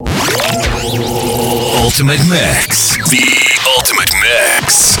Ultimate Mix. The Ultimate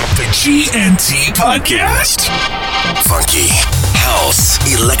Mix. The GNT Podcast. Funky, house,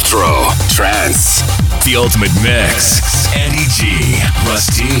 electro, trance. The Ultimate Mix. Andy G.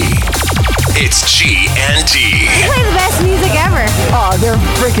 Rusty. It's GNT. They play the best music ever. Oh, they're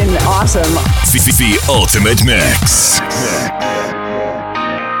freaking awesome. The Ultimate Mix.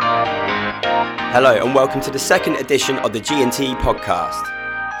 Hello and welcome to the second edition of the GNT Podcast.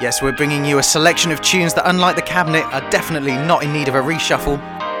 Yes, we're bringing you a selection of tunes that, unlike the cabinet, are definitely not in need of a reshuffle.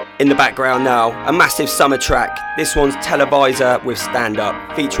 In the background now, a massive summer track. This one's Televisor with Stand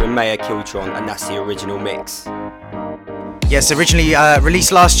Up, featuring Maya Kiltron, and that's the original mix. Yes, originally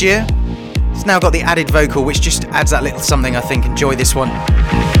released last year. It's now got the added vocal, which just adds that little something, I think. Enjoy this one.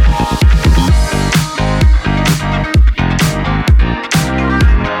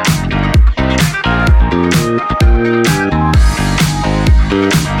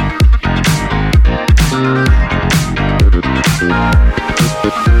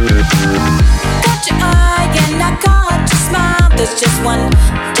 Got your eye and I caught your smile. There's just one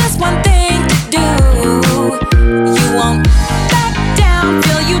thing to do. You won't back down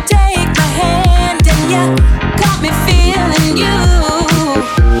till you take my hand, and you got me feeling you.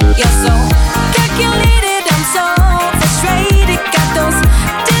 You're so calculated, I'm so frustrated. Got those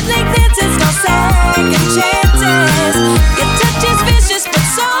deadly glances, no second chances. Your touch is vicious but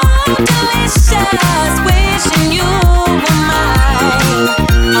so delicious. Wishing you were mine.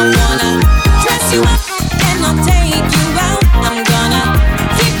 I wanna dress you up and I'll take you out. I'm gonna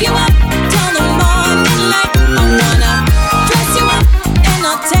keep you up till the morning light. I wanna dress you up and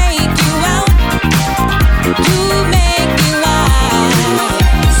I'll take you out. You make me wild.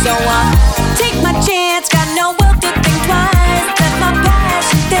 So I'll take my chance, got no will to think twice. Let my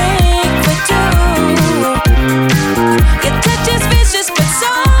passion think for two. Your touch is vicious but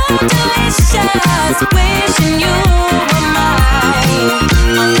so delicious. Wishing you were mine.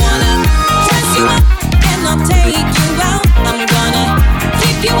 I wanna dress you up and I'll take you out. I'm gonna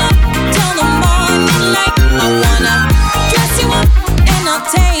keep you up till the morning light. I wanna dress you up and I'll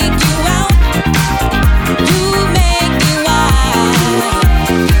take you out. You make me wild.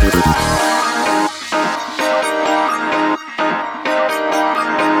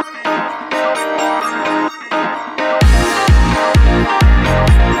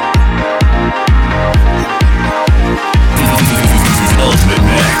 Ultimate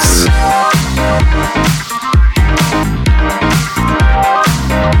Mix.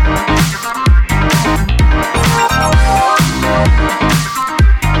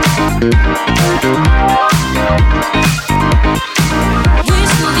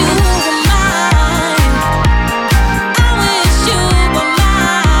 Wishing you were mine. I wish you were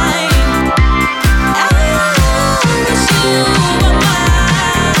mine. I wish you were mine.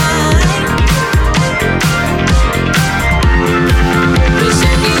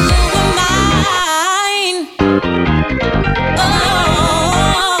 Wishing you were mine.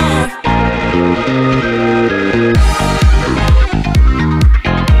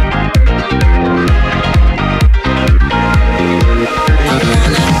 I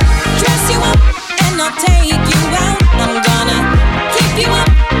wanna dress you up and I'll take you out. I'm gonna keep you up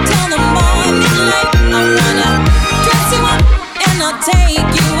till the morning light. I wanna dress you up and I'll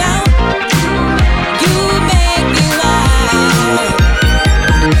take you out. You make me wild.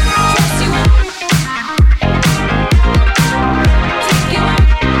 Dress you up, keep you up.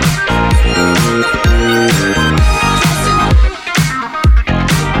 Dress you up.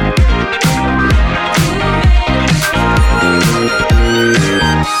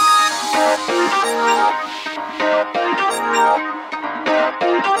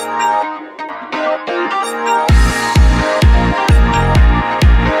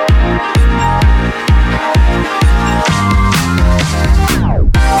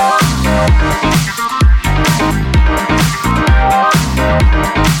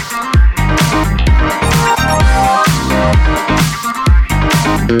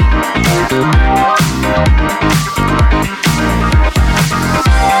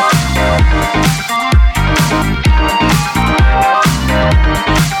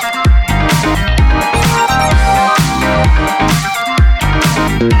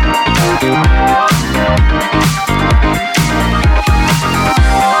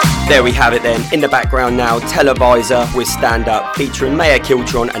 There we have it then. In the background now, Televisor with Stand Up, featuring Maya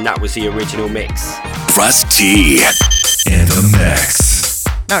Kiltron, and that was the original mix. Rusty in the mix.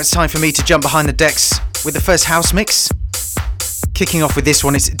 Now it's time for me to jump behind the decks with the first house mix. Kicking off with this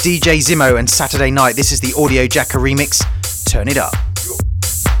one, it's DJ Zimo and Saturday Night. This is the Audio Jacker remix. Turn it up.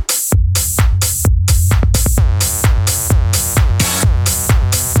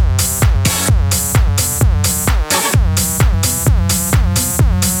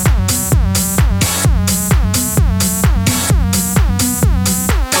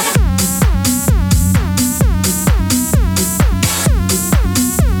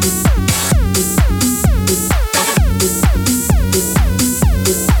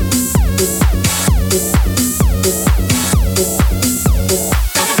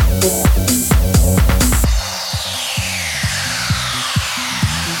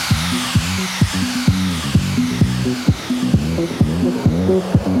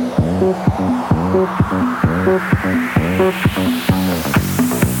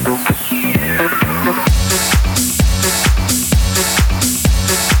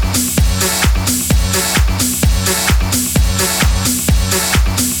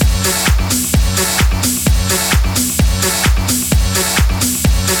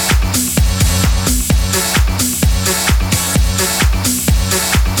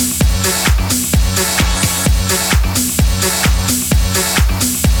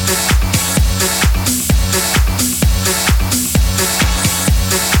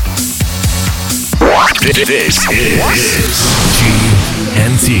 This is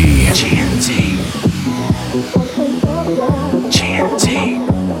GNT. GNT. GNT.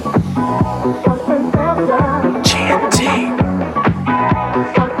 GNT.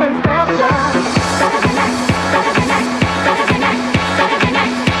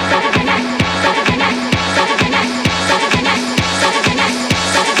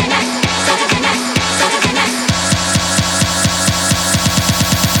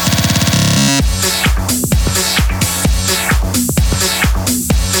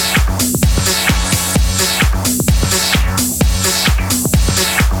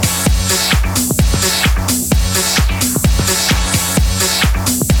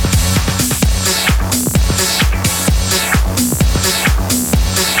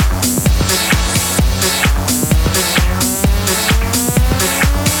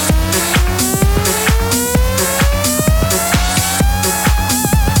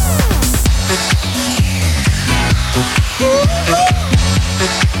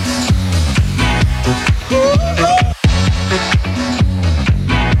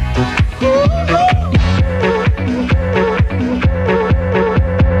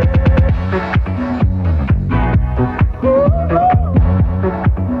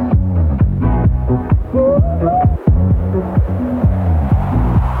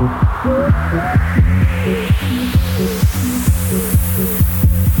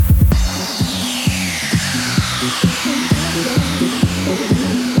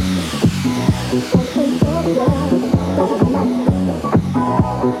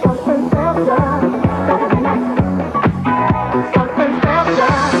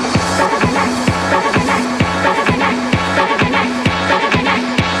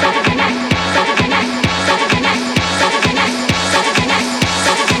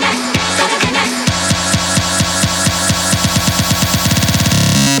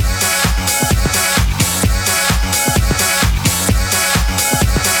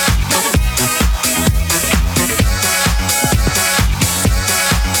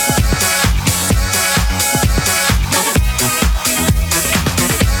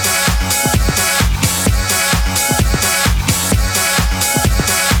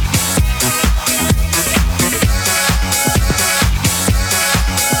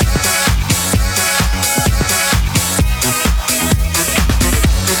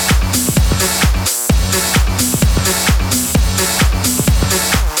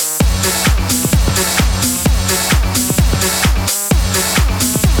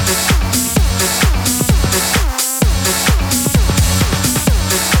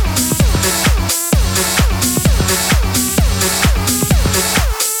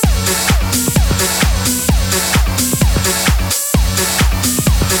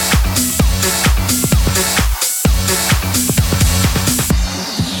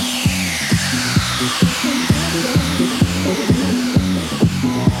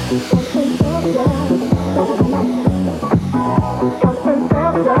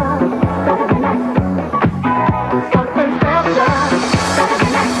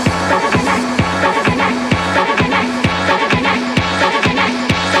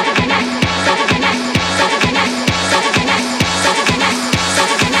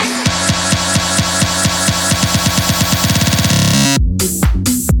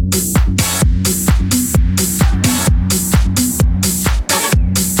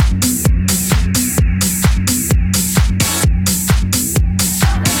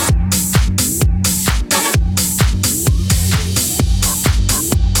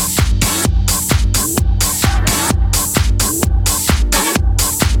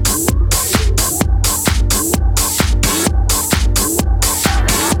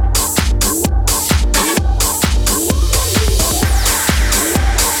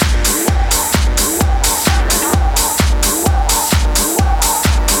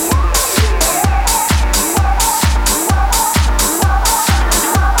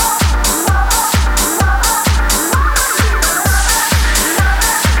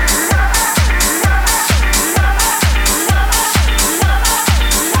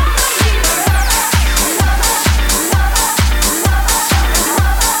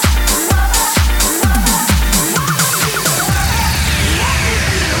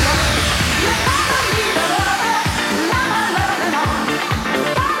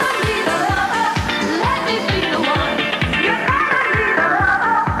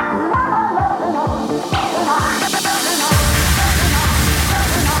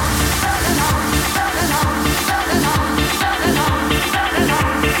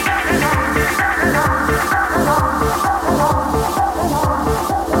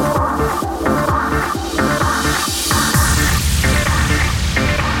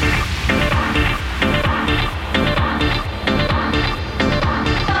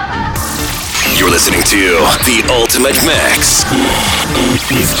 You're listening to The Ultimate Mix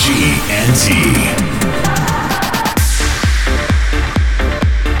with G&T.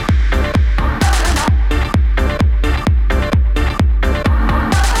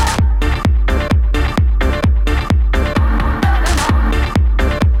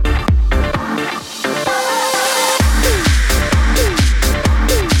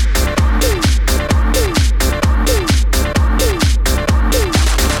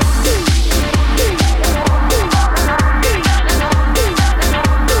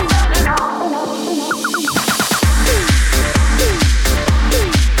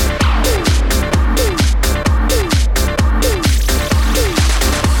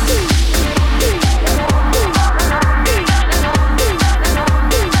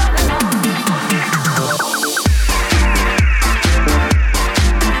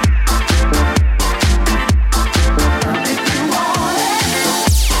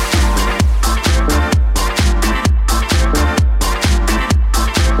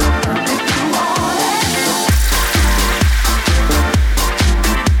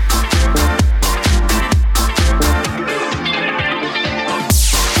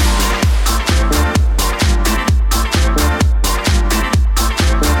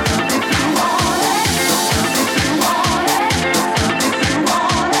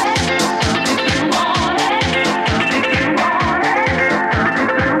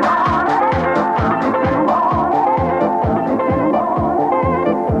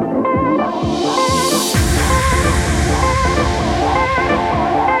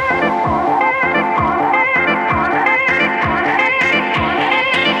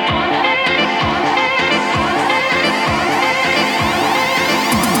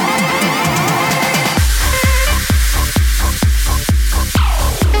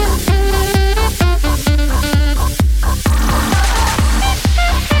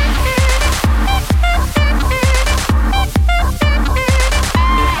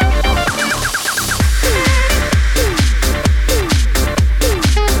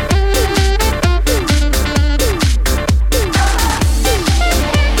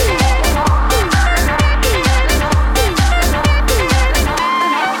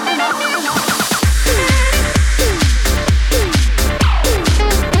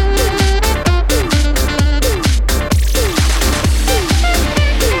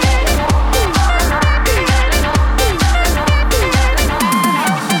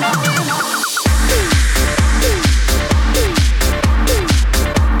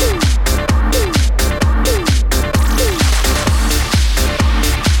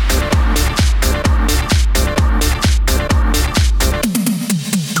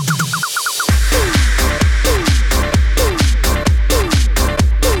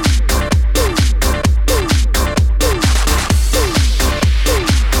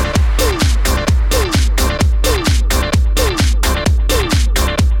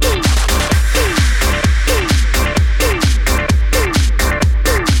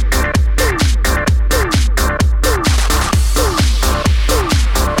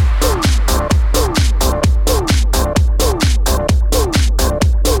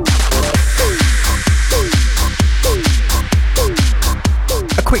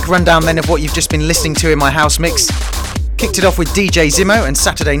 Rundown then of what you've just been listening to in my house mix. Kicked it off with DJ Zimo and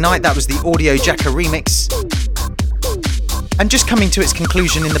Saturday Night, that was the Audio Jacka remix. And just coming to its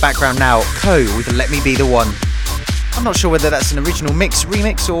conclusion in the background now, Co with Let Me Be The One. I'm not sure whether that's an original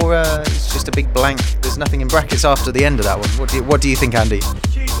remix or it's just a big blank. There's nothing in brackets after the end of that one. What do you think, Andy?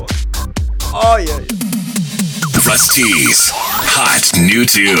 Oh yeah. Rusty's Hot New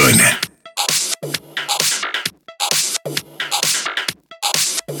Tune.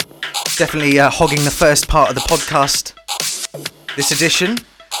 Definitely hogging the first part of the podcast this edition.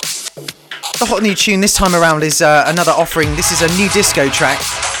 The hot new tune this time around is another offering. This is a new disco track.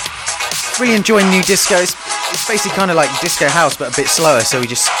 Really enjoying new disco. It's basically kind of like disco house but a bit slower, so we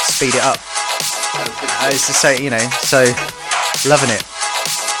just speed it up. It's to say, so loving it.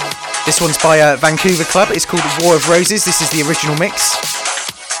 This one's by Vancouver Club. It's called War of Roses. This is the original mix,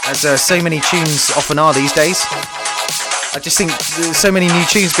 as so many tunes often are these days. I just think there's so many new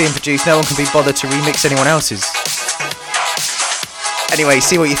tunes being produced, no one can be bothered to remix anyone else's. Anyway,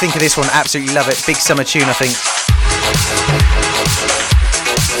 see what you think of this one. Absolutely love it. Big summer tune, I think.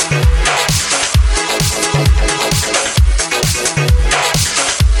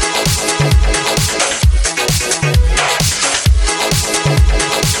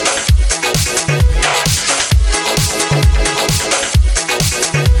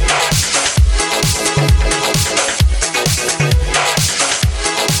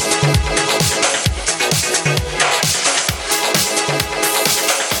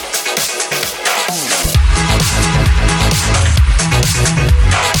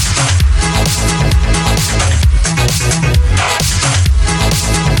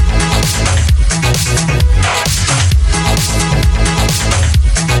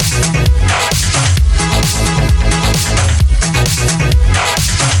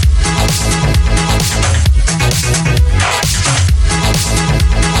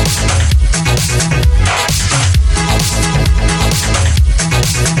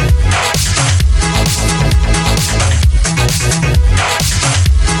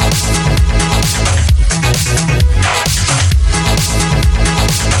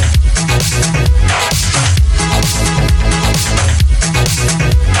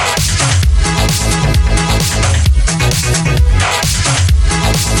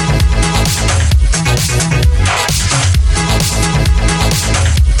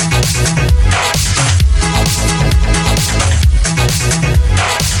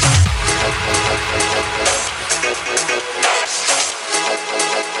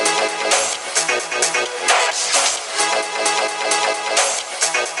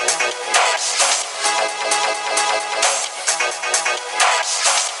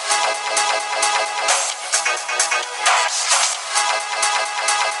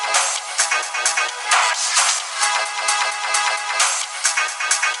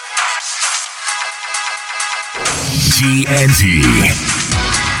 G&T.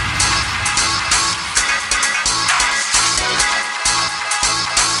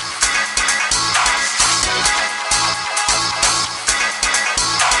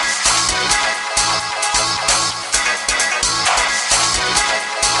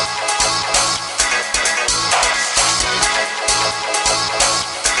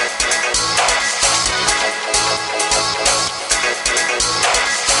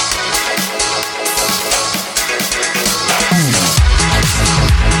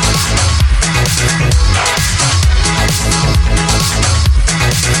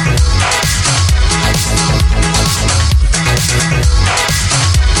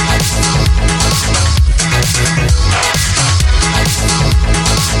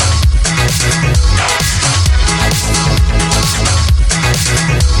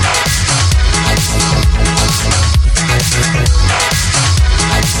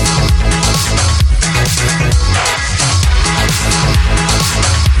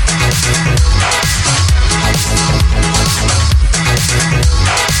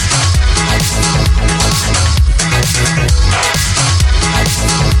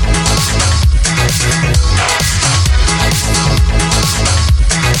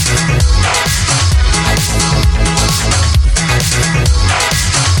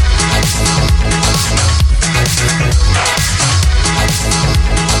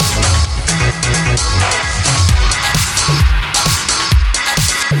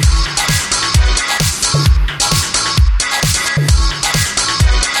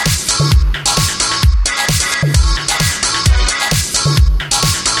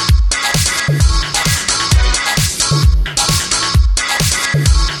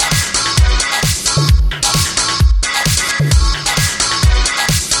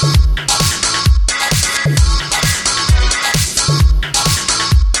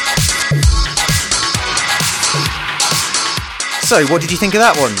 So, what did you think of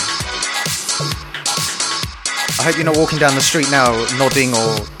that one? I hope you're not walking down the street now nodding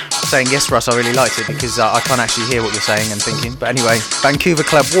or saying, yes, Russ, I really liked it, because I can't actually hear what you're saying and thinking. But anyway, Vancouver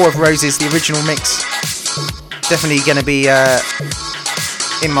Club, War of Roses, the original mix. Definitely going to be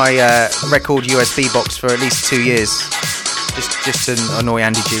in my record USB box for at least 2 years. Just to annoy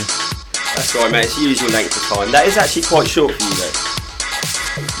Andy G. That's right, mate. It's the usual length of time. That is actually quite short for you, though.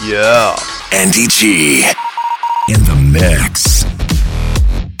 Yeah. Andy G. In the mix.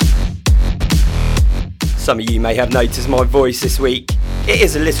 Some of you may have noticed my voice this week. It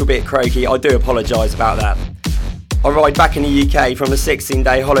is a little bit croaky, I do apologise about that. I arrived back in the UK from a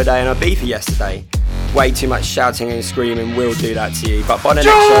 16-day holiday in Ibiza yesterday. Way too much shouting and screaming will do that to you, but by the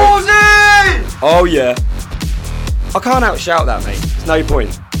next show... Oh yeah. I can't outshout that, mate. There's no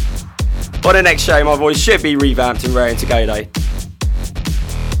point. By the next show, my voice should be revamped and raring to go, though.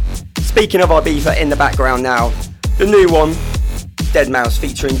 Speaking of Ibiza in the background now, the new one, Deadmau5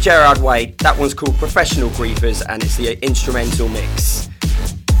 featuring Gerard Way. That one's called Professional Griefers and it's the instrumental mix.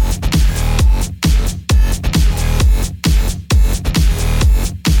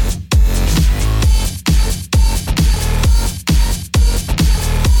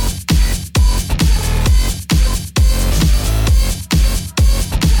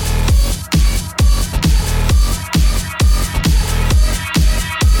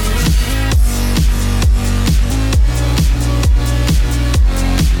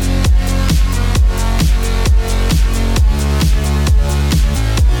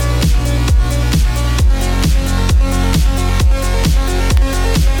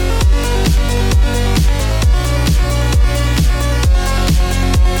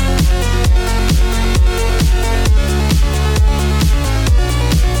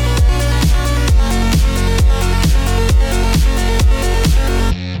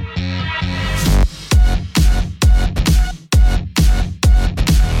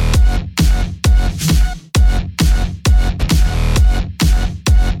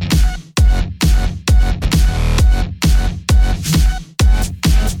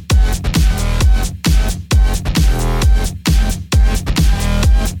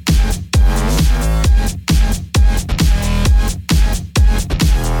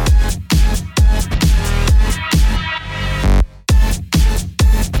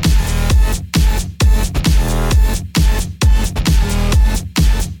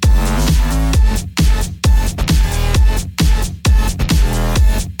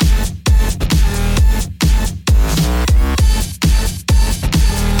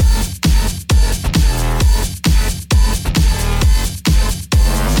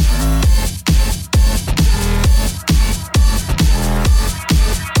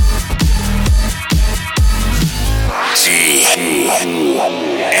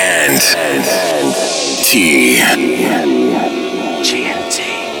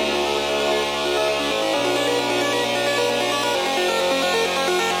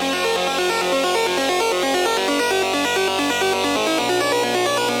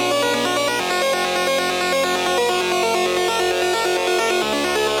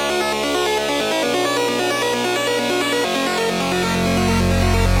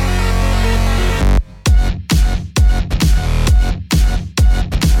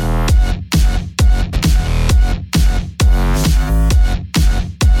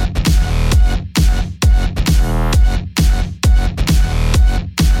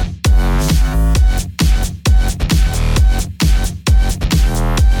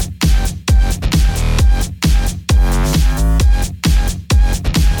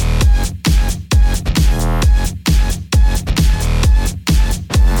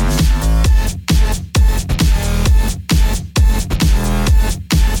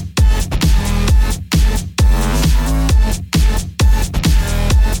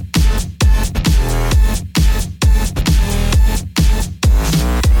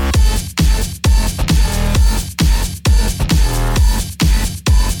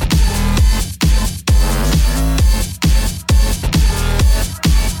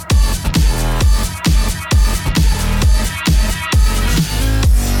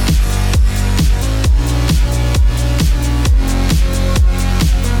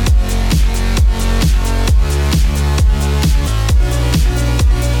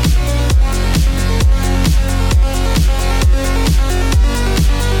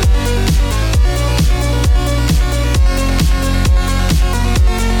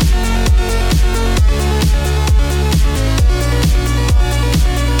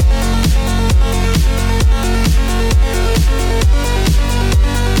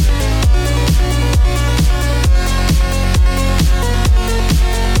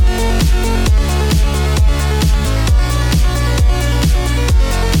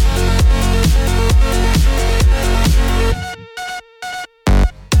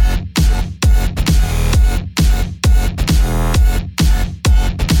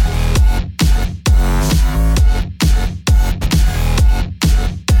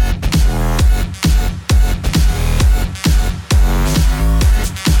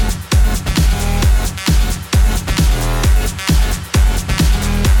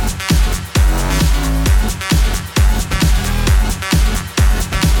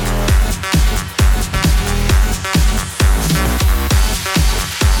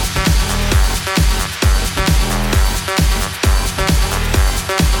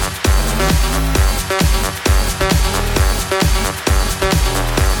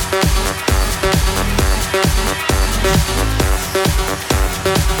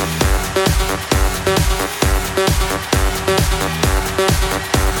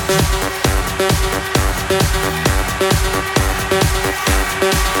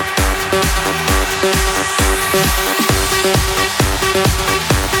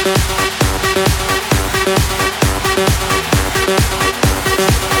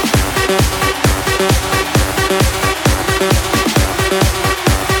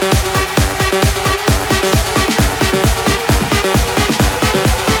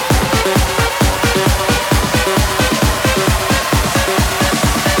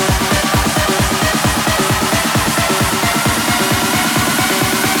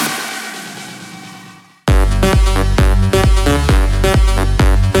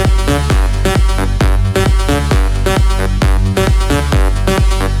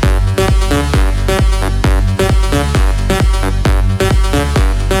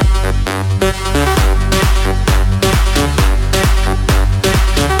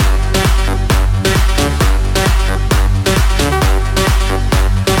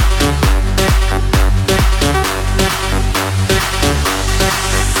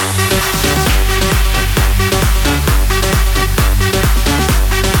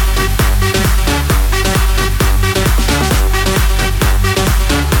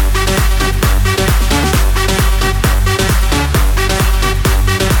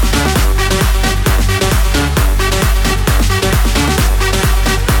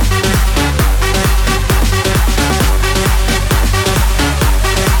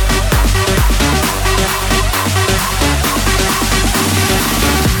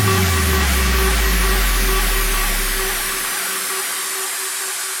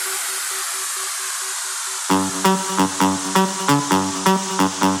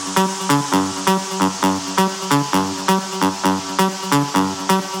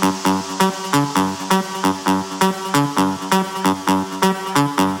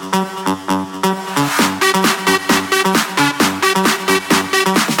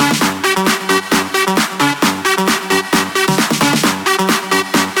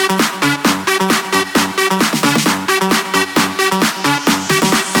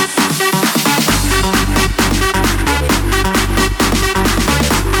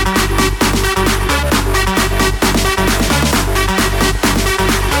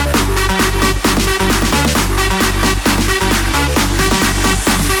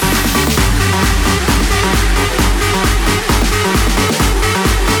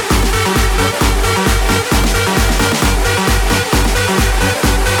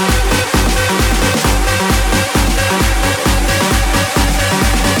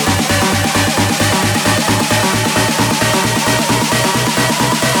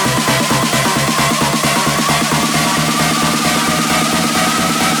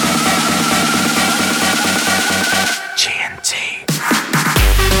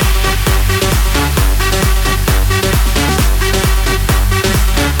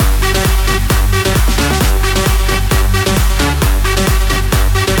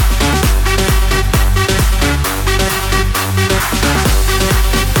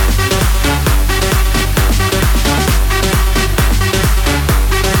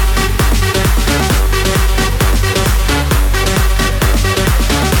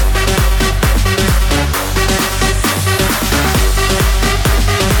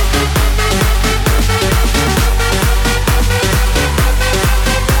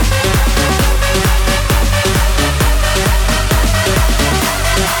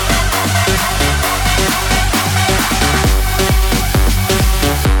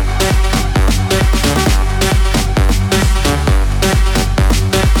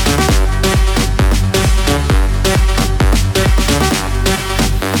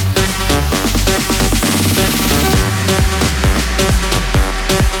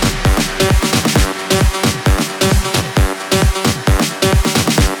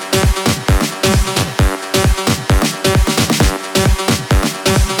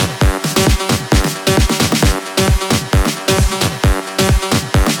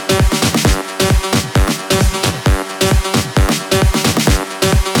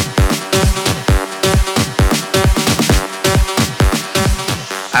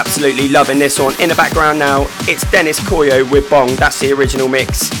 Absolutely loving this one. In the background now, it's Dennis Koyo with Bong. That's the original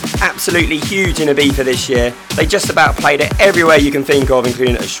mix. Absolutely huge in Ibiza this year. They just about played it everywhere you can think of,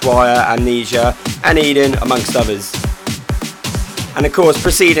 including Ushuaia, Amnesia and Eden, amongst others. And of course,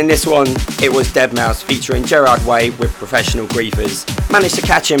 preceding this one, it was Deadmau5 featuring Gerard Way with Professional Griefers. Managed to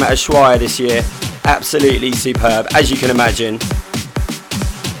catch him at Ushuaia this year. Absolutely superb, as you can imagine.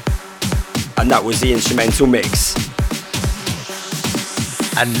 And that was the instrumental mix.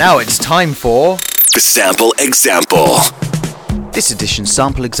 And now it's time for the Sample Example. This edition's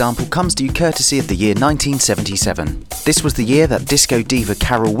Sample Example comes to you courtesy of the year 1977. This was the year that disco diva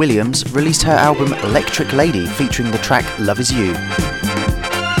Carol Williams released her album Electric Lady, featuring the track Love Is You.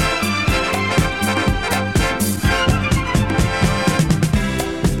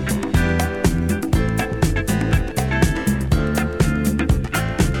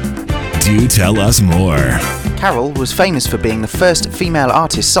 tell us more. Carol was famous for being the first female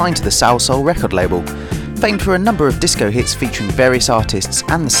artist signed to the Salsoul record label, famed for a number of disco hits featuring various artists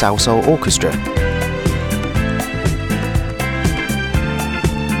and the Salsoul Orchestra.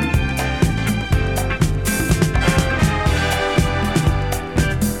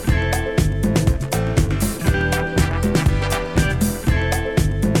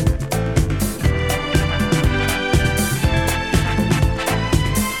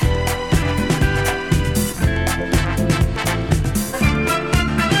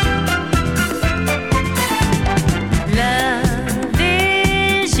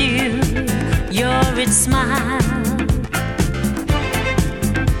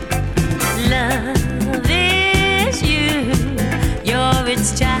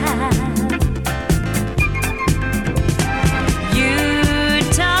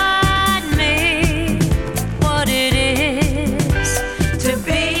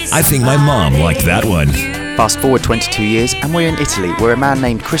 I think my mom liked that one. Fast forward 22 years and we're in Italy, where a man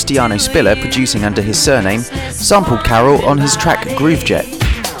named Cristiano Spiller, producing under his surname, sampled Carol on his track Groove Jet.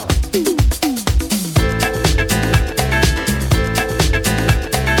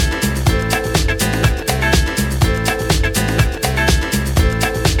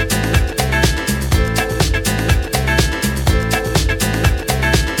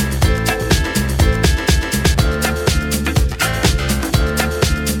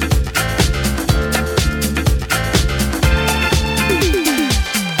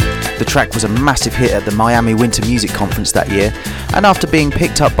 The track was a massive hit at the Miami Winter Music Conference that year, and after being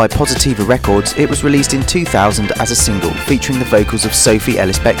picked up by Positiva Records, it was released in 2000 as a single, featuring the vocals of Sophie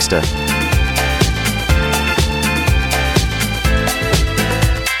Ellis-Bextor.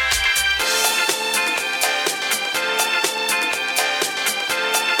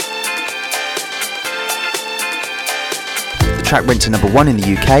 The track went to number 1 in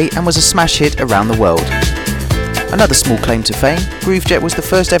the UK and was a smash hit around the world. Another small claim to fame, Groove Jet was the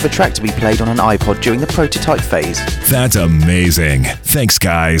first ever track to be played on an iPod during the prototype phase. That's amazing. Thanks,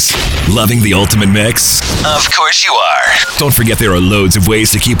 guys. Loving the Ultimate Mix? Of course you are. Don't forget there are loads of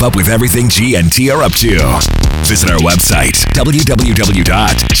ways to keep up with everything G&T are up to. Visit our website, www.gnt.net,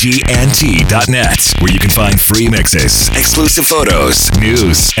 where you can find free mixes, exclusive photos,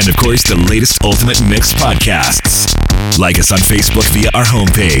 news, and of course the latest Ultimate Mix podcasts. Like us on Facebook via our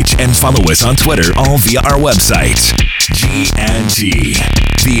homepage and follow us on Twitter, all via our website. G&T,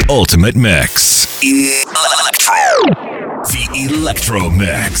 the Ultimate Mix. The Electro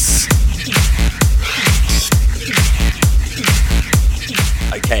Mix.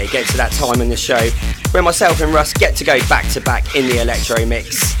 Okay, it gets to that time in the show where myself and Russ get to go back to back in the Electro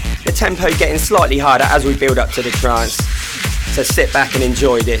Mix. The tempo getting slightly harder as we build up to the trance. So sit back and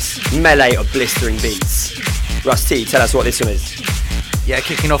enjoy this melee of blistering beats. Russ T, tell us what this one is. Yeah,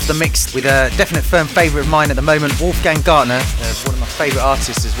 kicking off the mix with a definite firm favourite of mine at the moment, Wolfgang Gartner, one of my favourite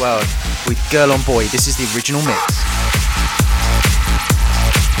artists as well, with Girl on Boy. This is the original mix.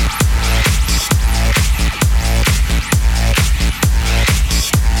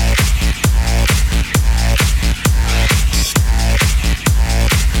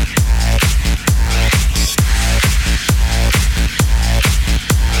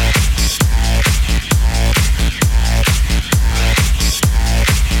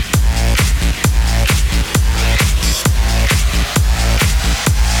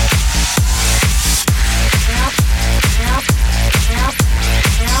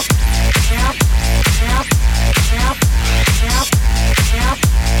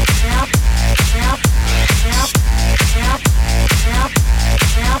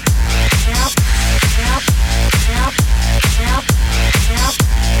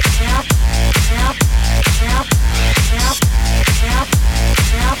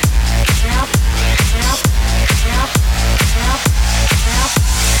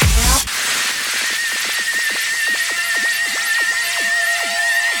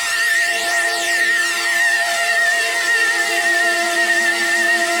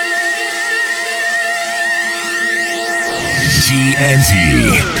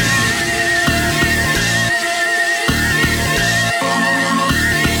 G&T.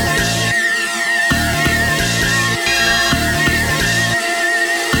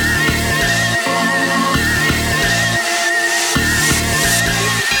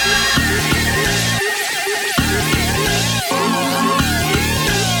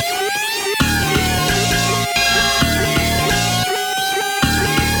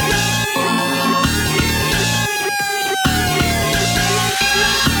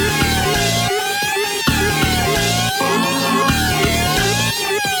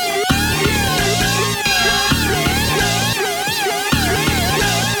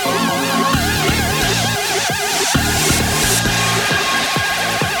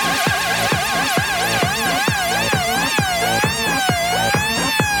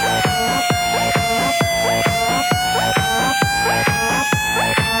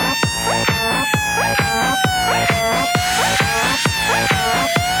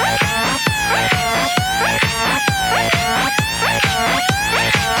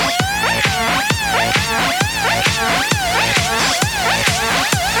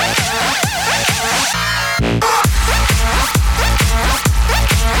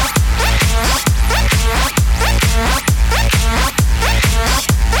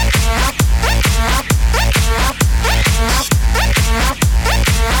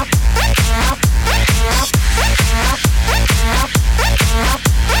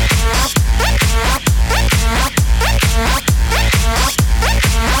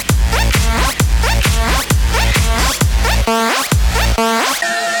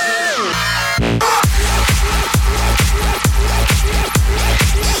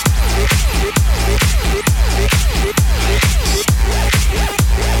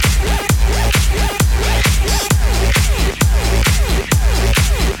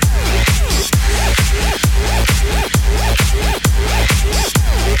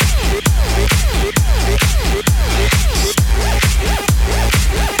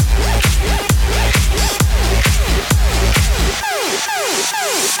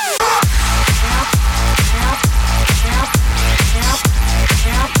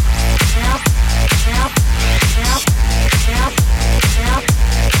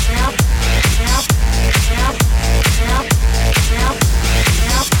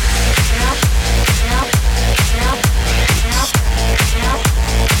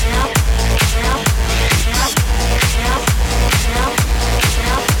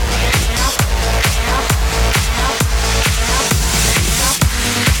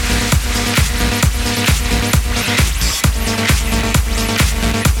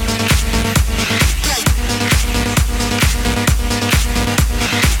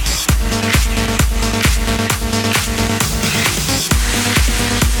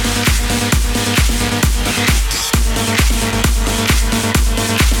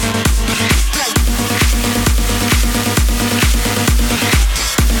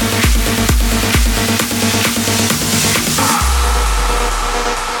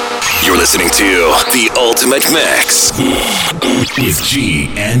 listening to The Ultimate Mix with G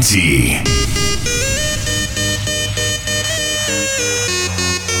and T.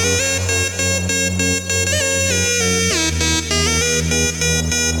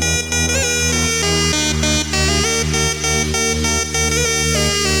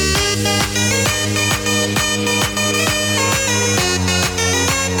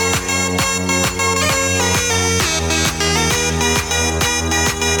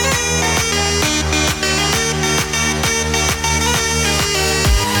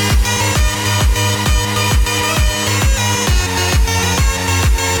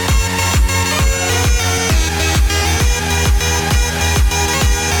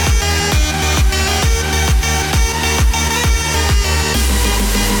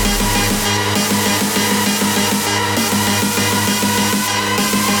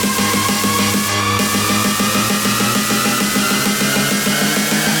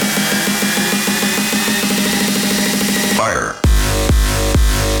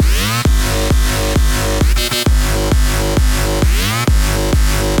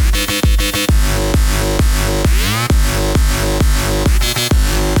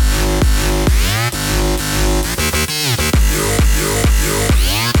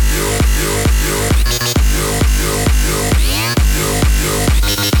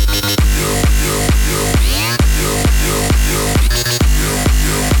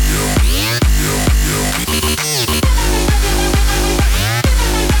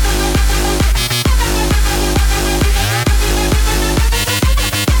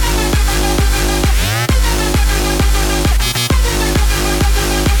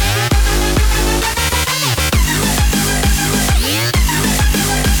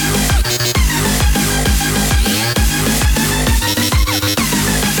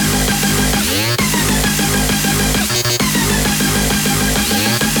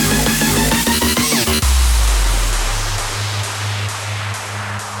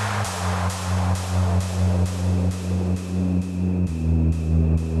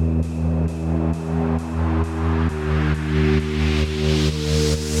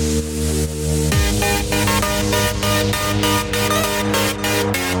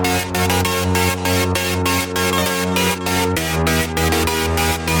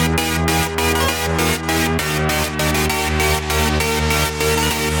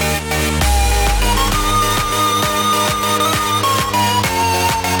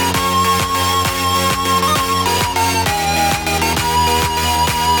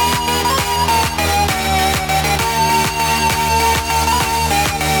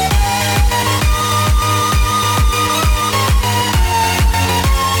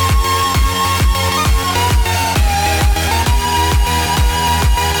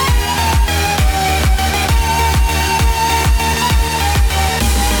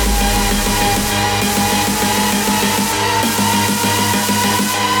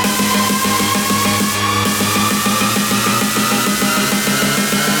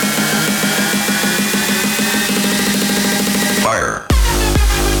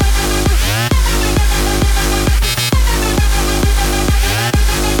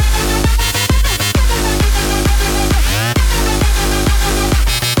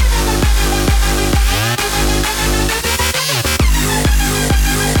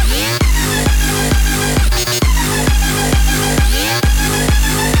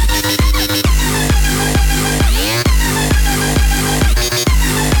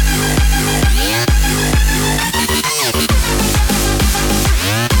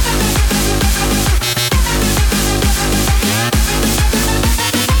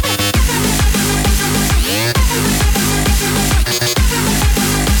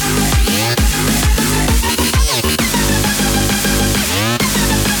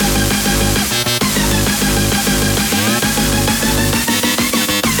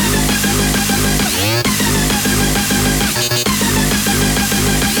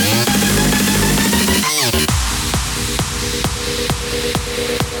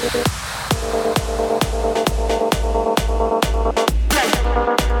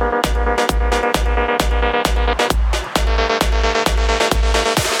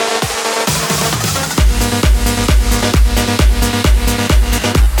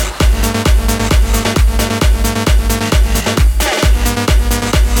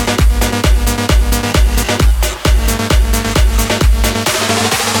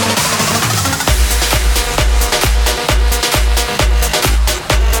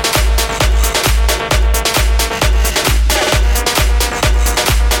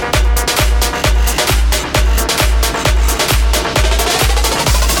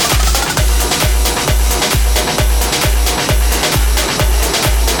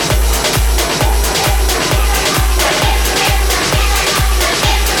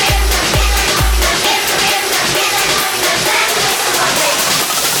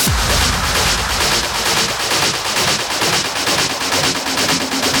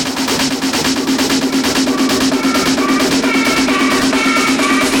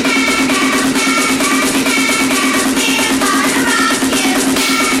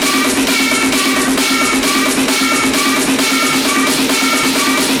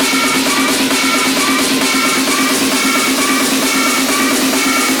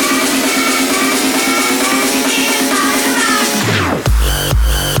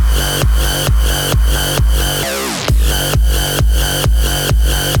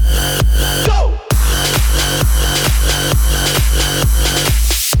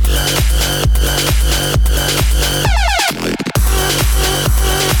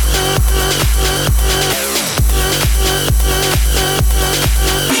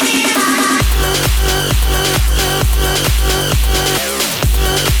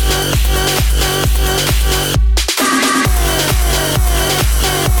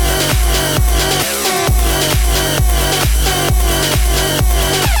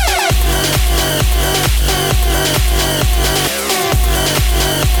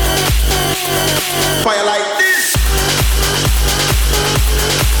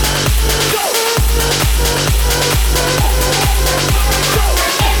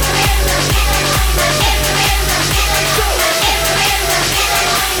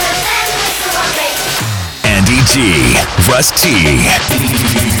 G, Russ T.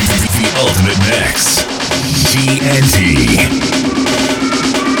 The ultimate mix. GNT.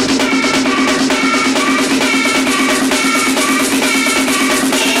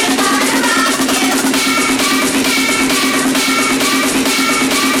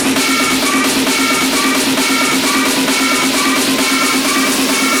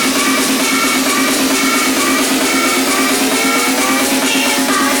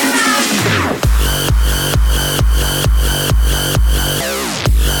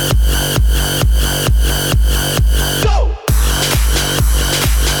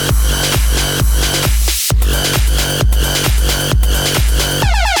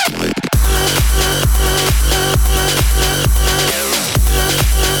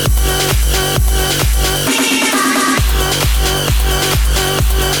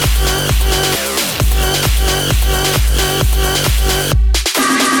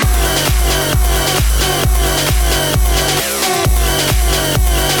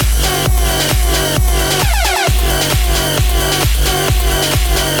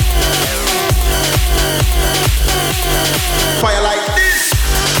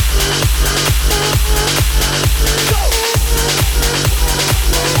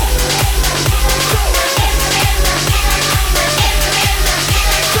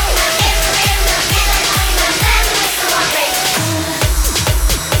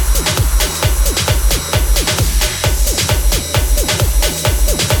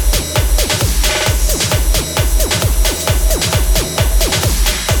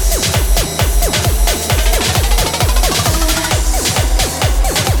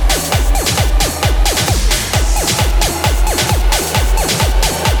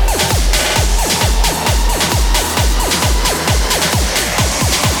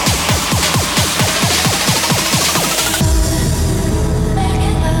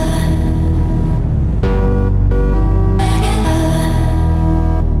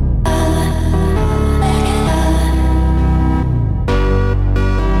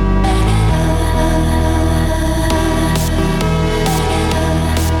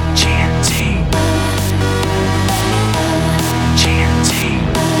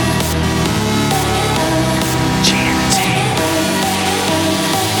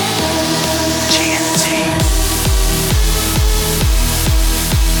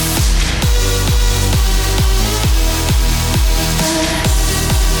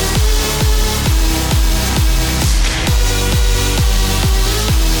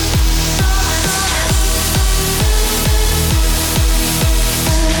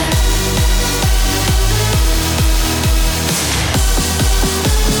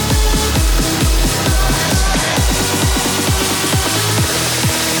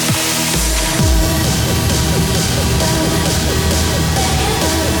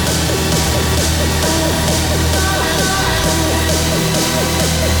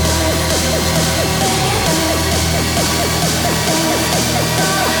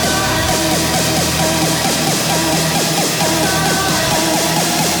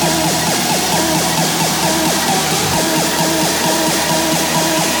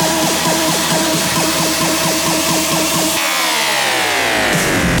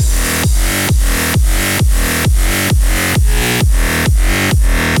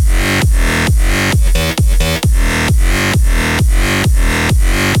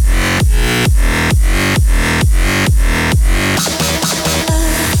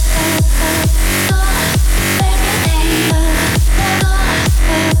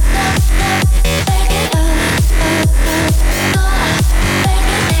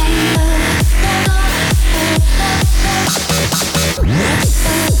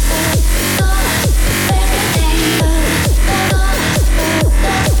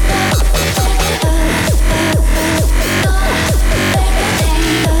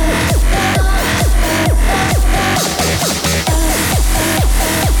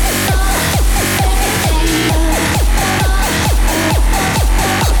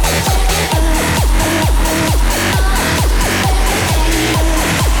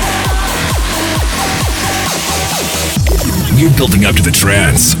 You're building up to the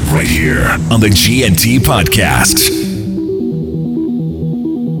trance right here on the GNT Podcast.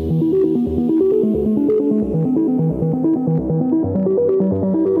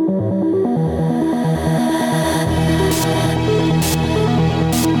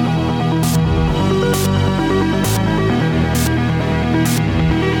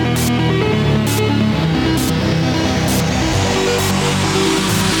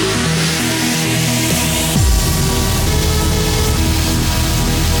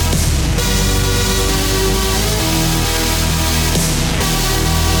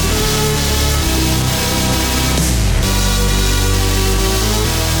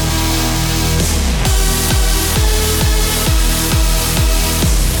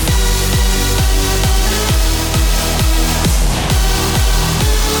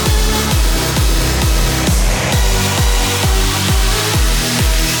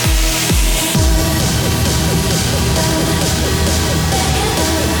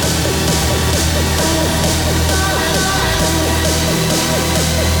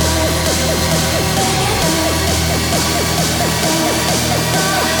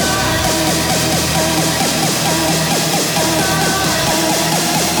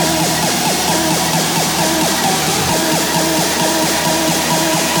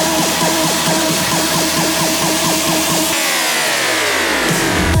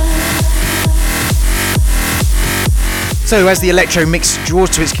 So as the electro mix draws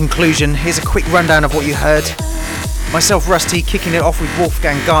to its conclusion, here's a quick rundown of what you heard. Myself, Rusty, kicking it off with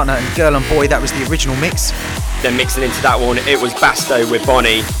Wolfgang Gartner and Girl and Boy, that was the original mix. Then mixing into that one, it was Basto with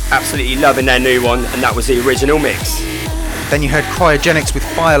Bonnie, absolutely loving their new one, and that was the original mix. Then you heard Cryogenics with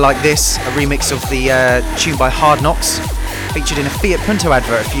Fire Like This, a remix of the tune by Hard Knocks, featured in a Fiat Punto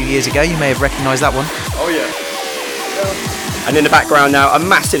advert a few years ago. You may have recognised that one. Oh yeah. And in the background now, a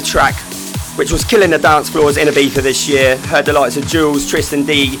massive track which was killing the dance floors in Ibiza this year. Heard the likes of Jules, Tristan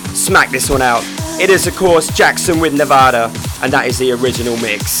D smack this one out. It is of course Jackson with Nevada, and that is the original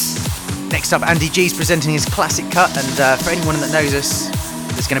mix. Next up, Andy G's presenting his classic cut, and for anyone that knows us,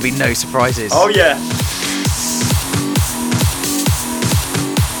 there's going to be no surprises. Oh yeah.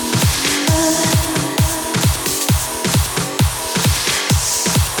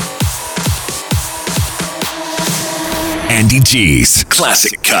 Andy G's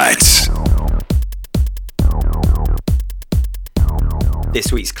Classic Cut.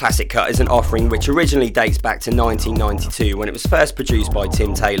 This week's Classic Cut is an offering which originally dates back to 1992 when it was first produced by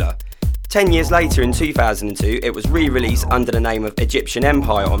Tim Taylor. 10 years later, in 2002, it was re-released under the name of Egyptian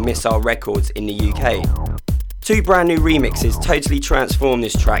Empire on Missile Records in the UK. Two brand new remixes totally transformed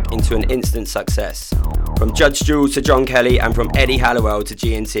this track into an instant success. From Judge Jules to John Kelly and from Eddie Halliwell to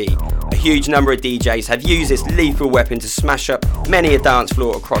G&T, a huge number of DJs have used this lethal weapon to smash up many a dance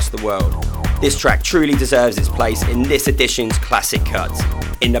floor across the world. This track truly deserves its place in this edition's Classic Cut.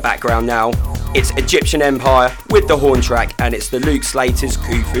 In the background now, it's Egyptian Empire with the horn track, and it's the Luke Slater's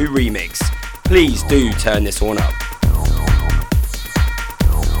Khufu remix. Please do turn this one up.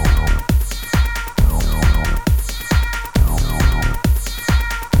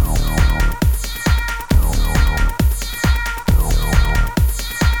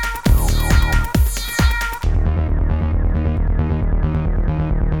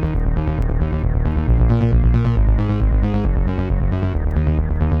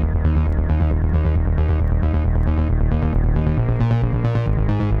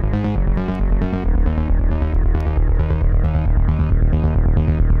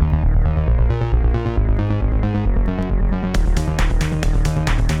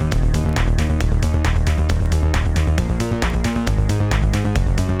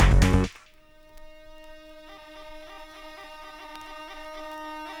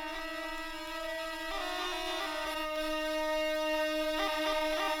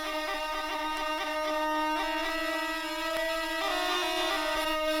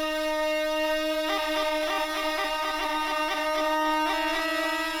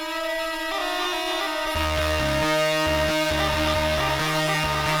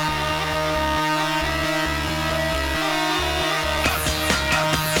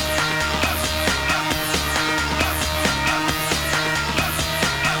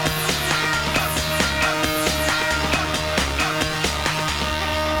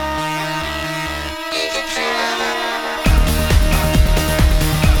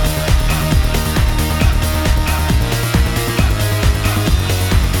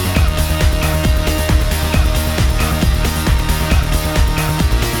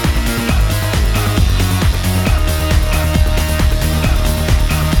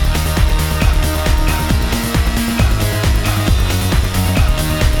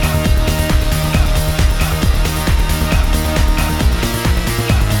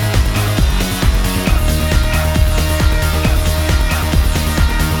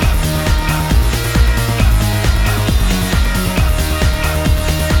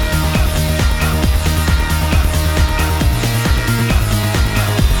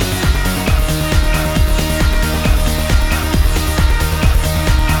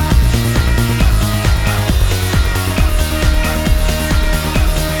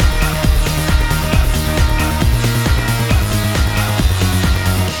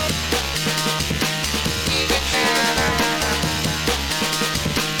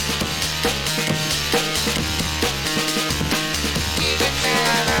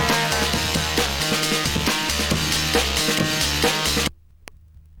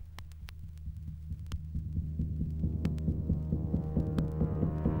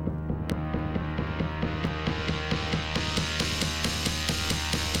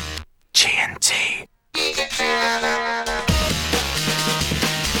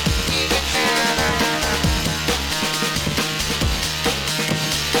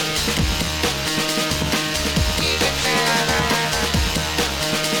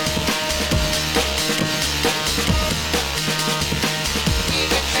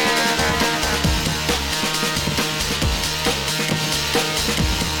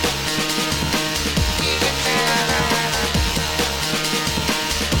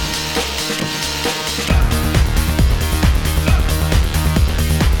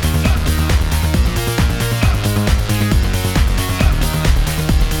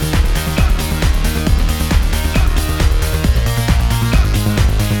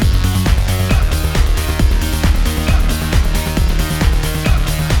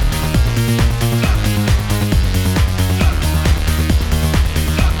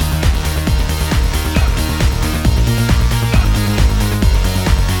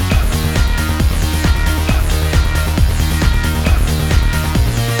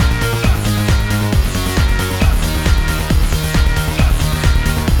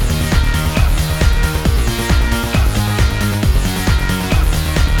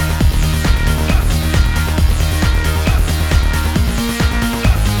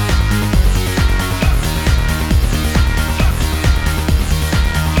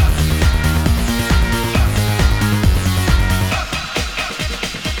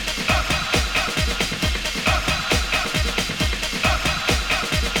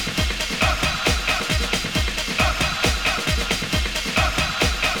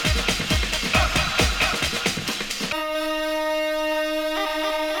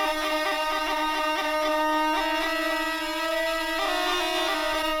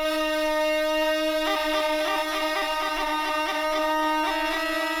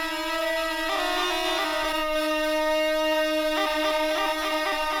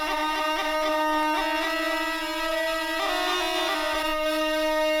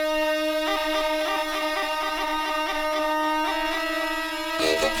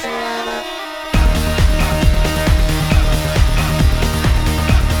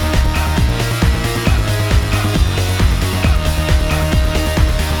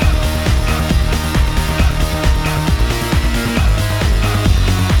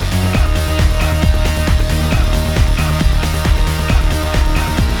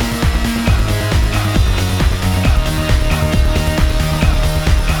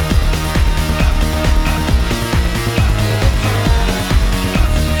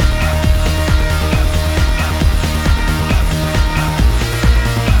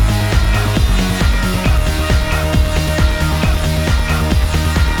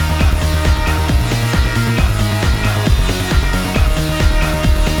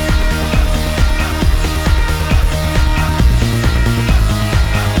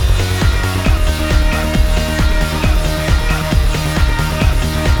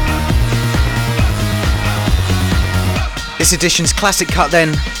 This edition's classic cut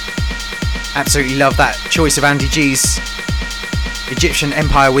then. Absolutely love that choice of Andy G's Egyptian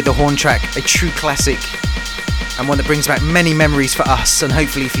Empire with the horn track. A true classic and one that brings back many memories for us and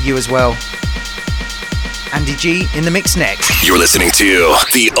hopefully for you as well. Andy G in the mix next. You're listening to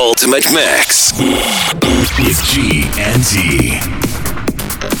The Ultimate Mix with G and T.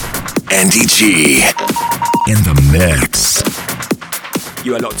 Andy G in the mix.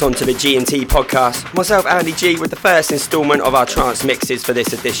 You are locked onto the G&T podcast. Myself, Andy G, with the first instalment of our trance mixes for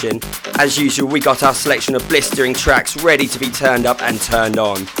this edition. As usual, we got our selection of blistering tracks ready to be turned up and turned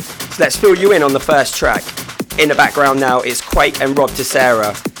on. So let's fill you in on the first track. In the background now, it's Quake and Rob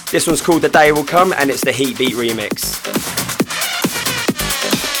Tessera. This one's called The Day Will Come, and it's the Heatbeat remix.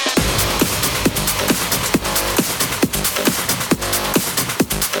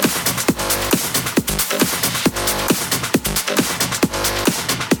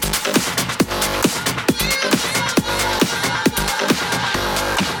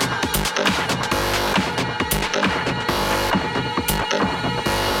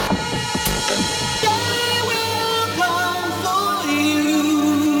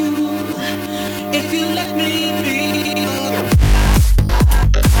 If you let me be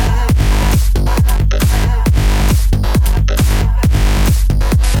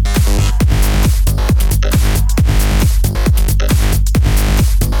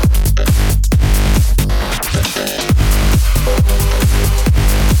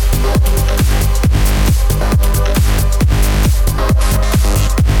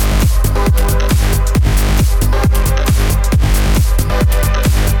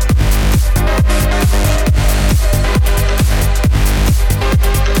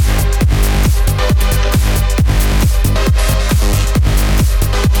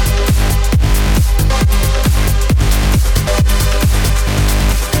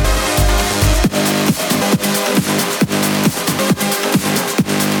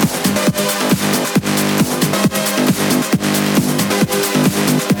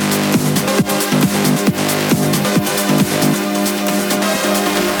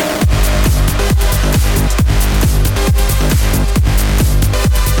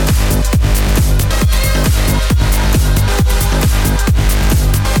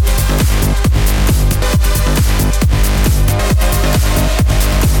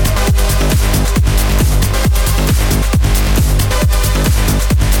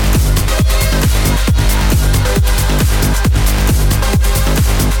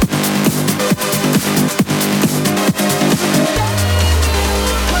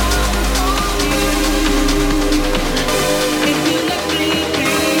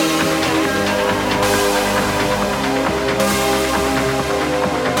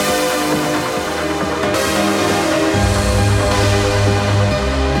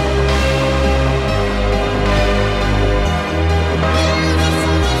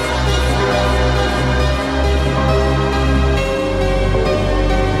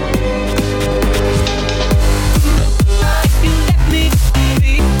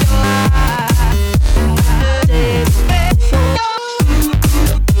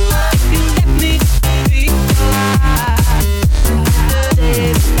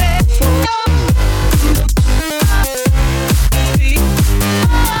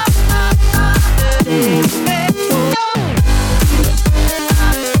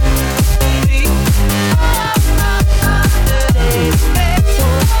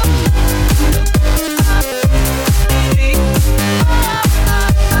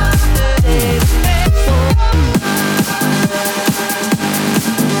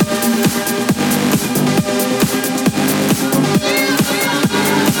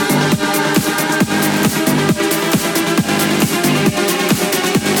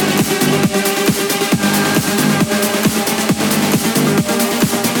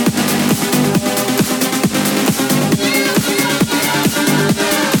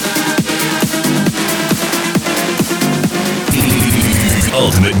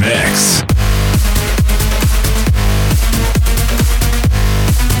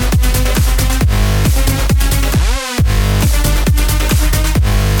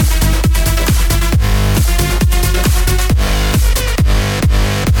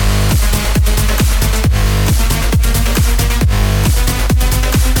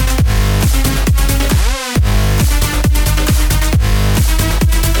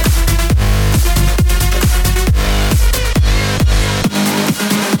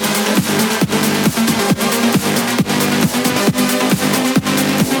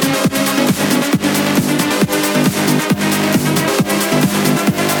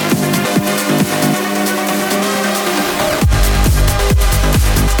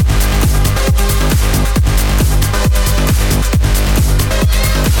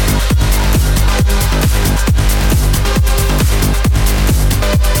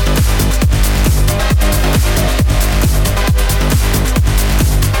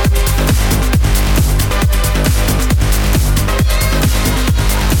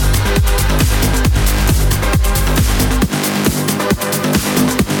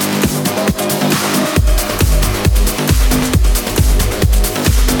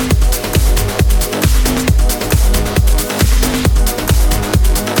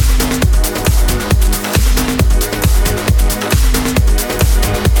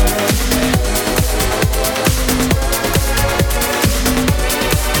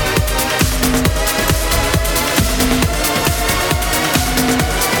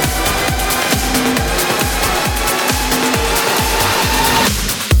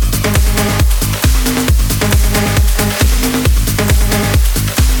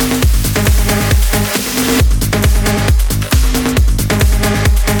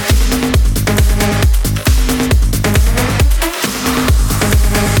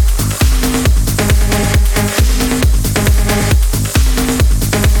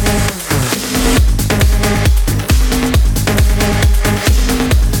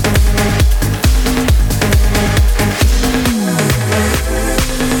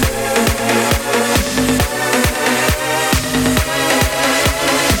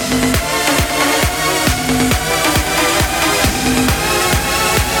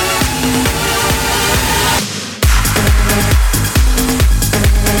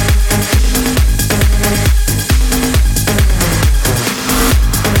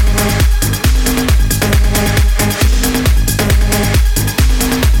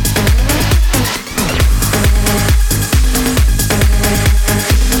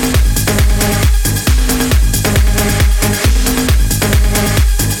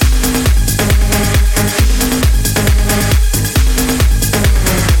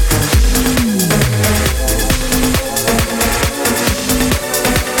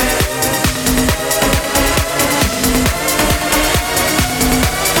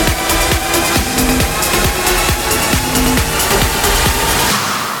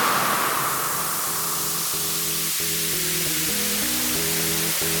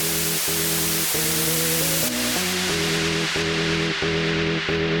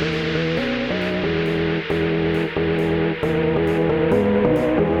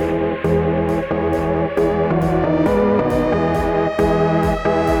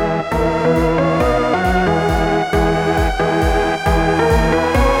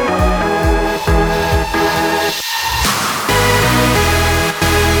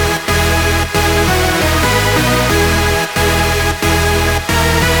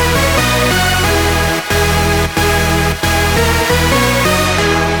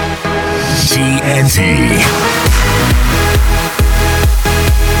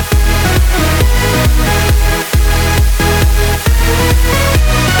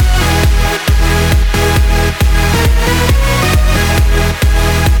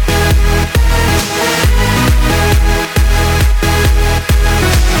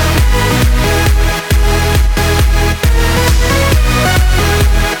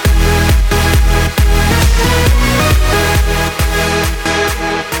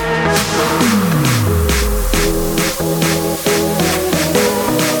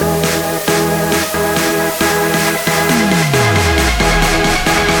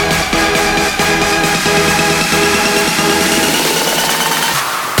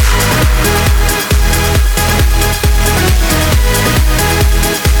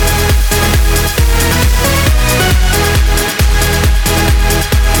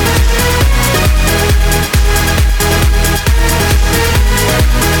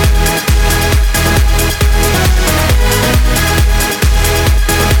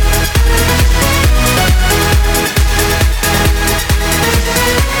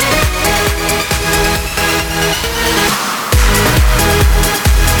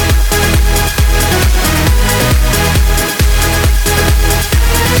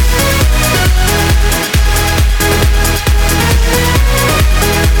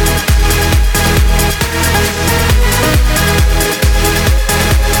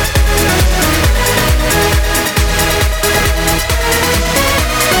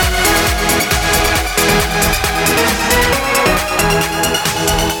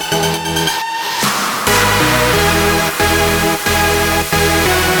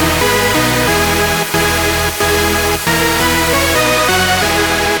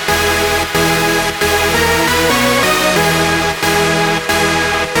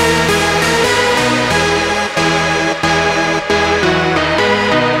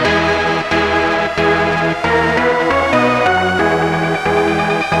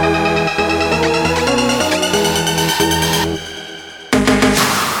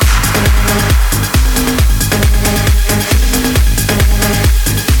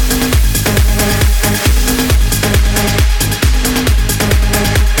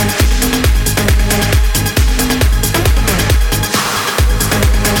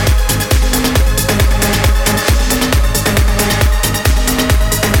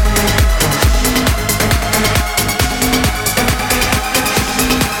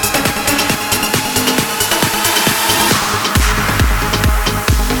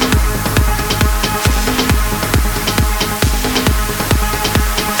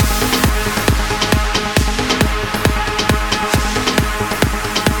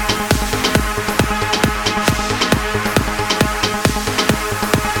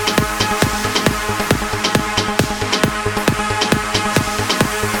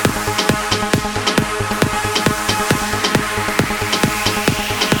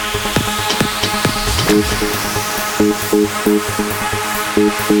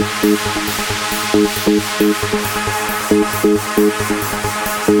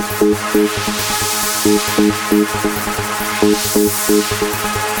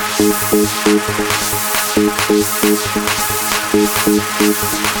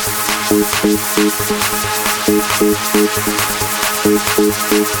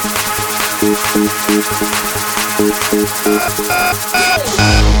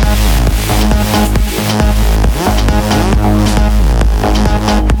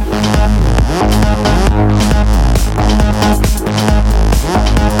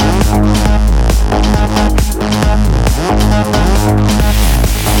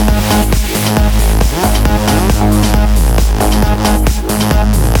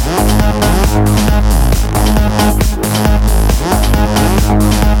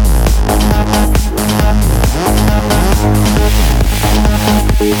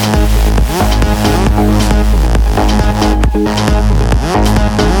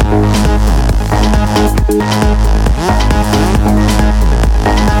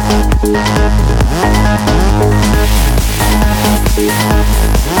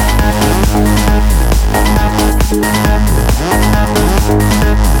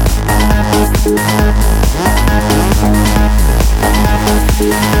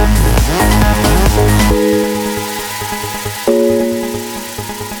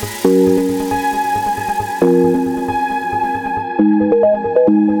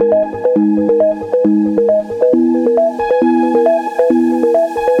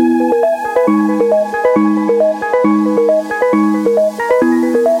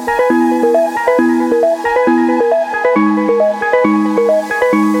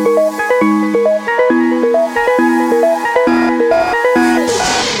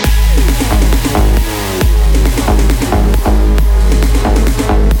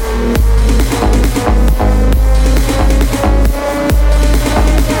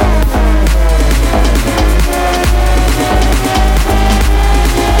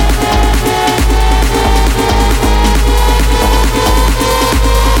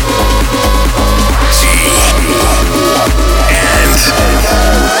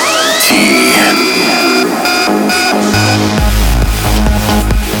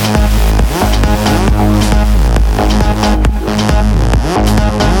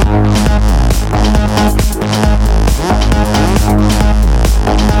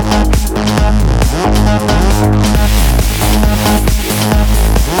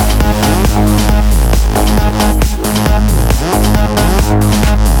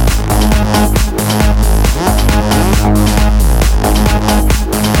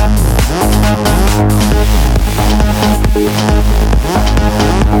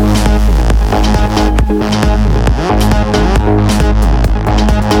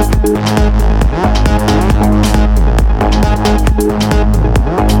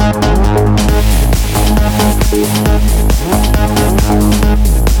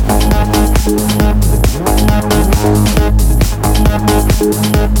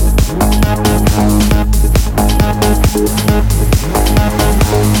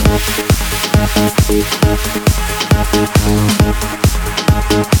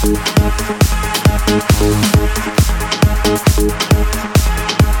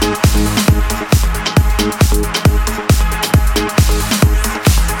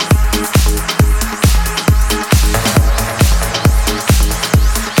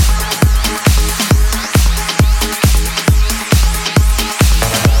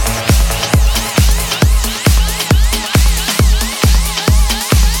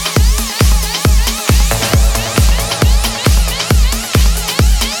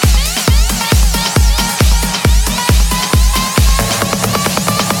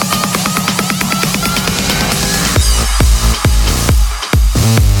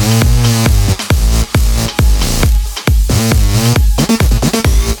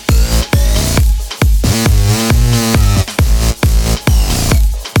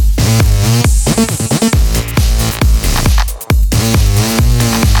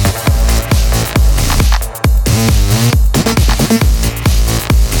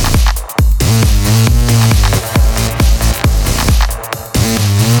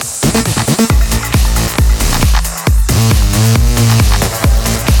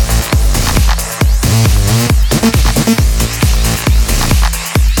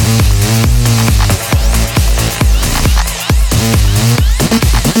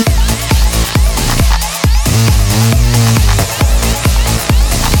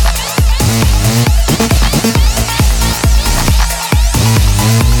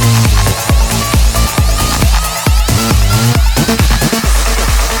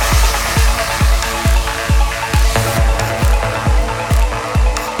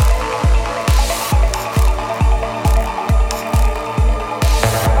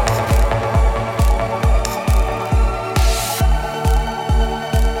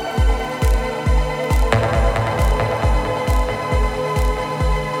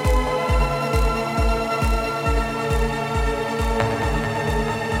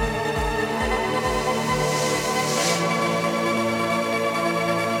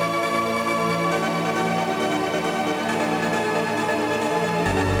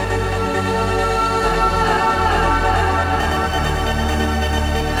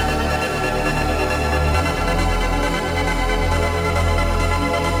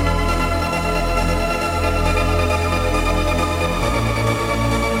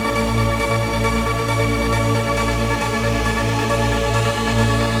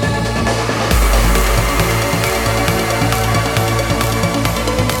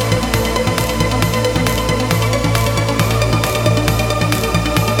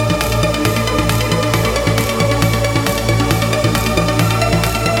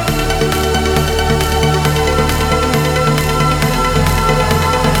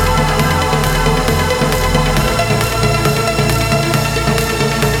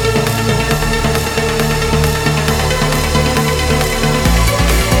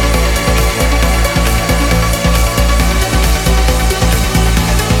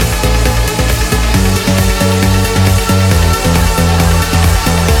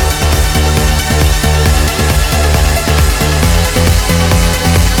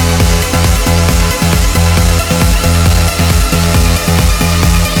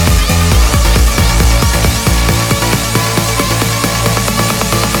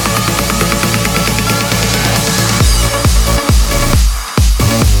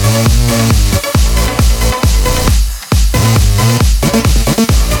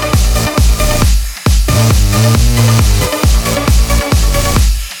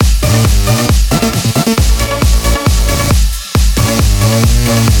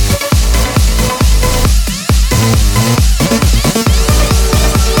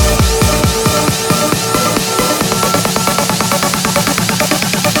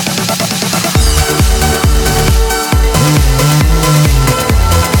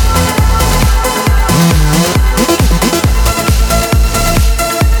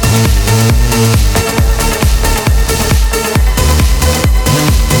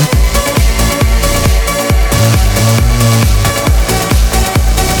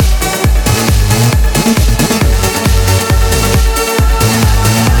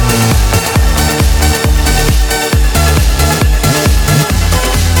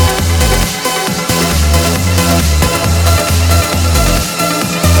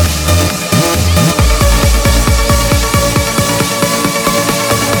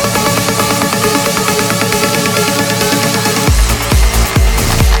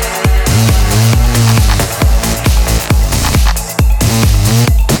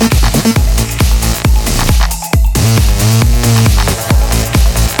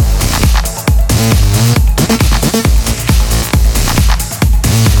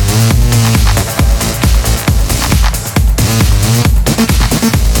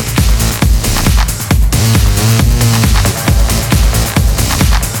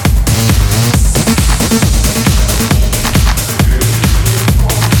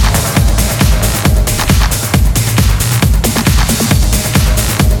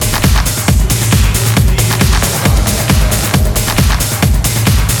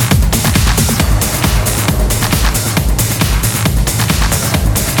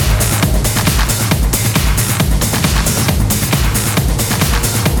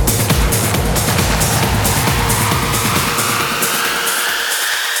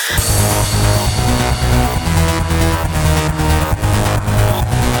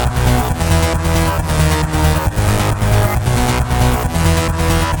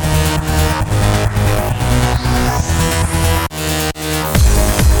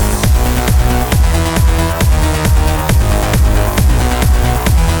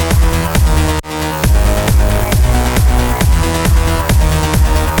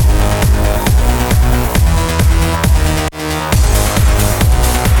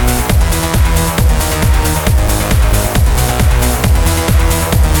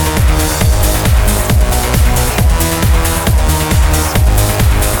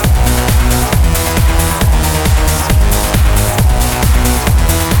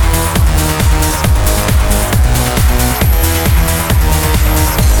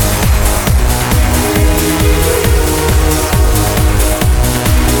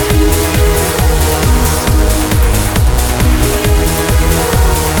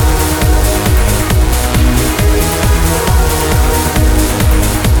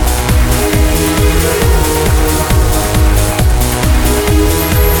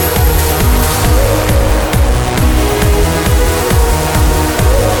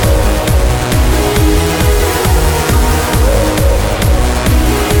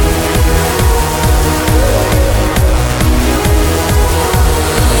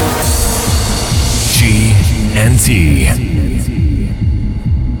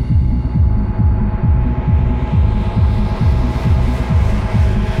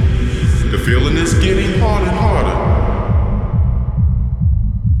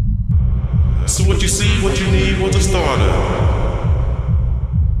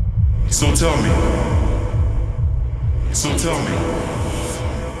So tell me,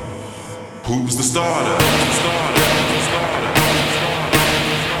 who's the starter? Who's the starter?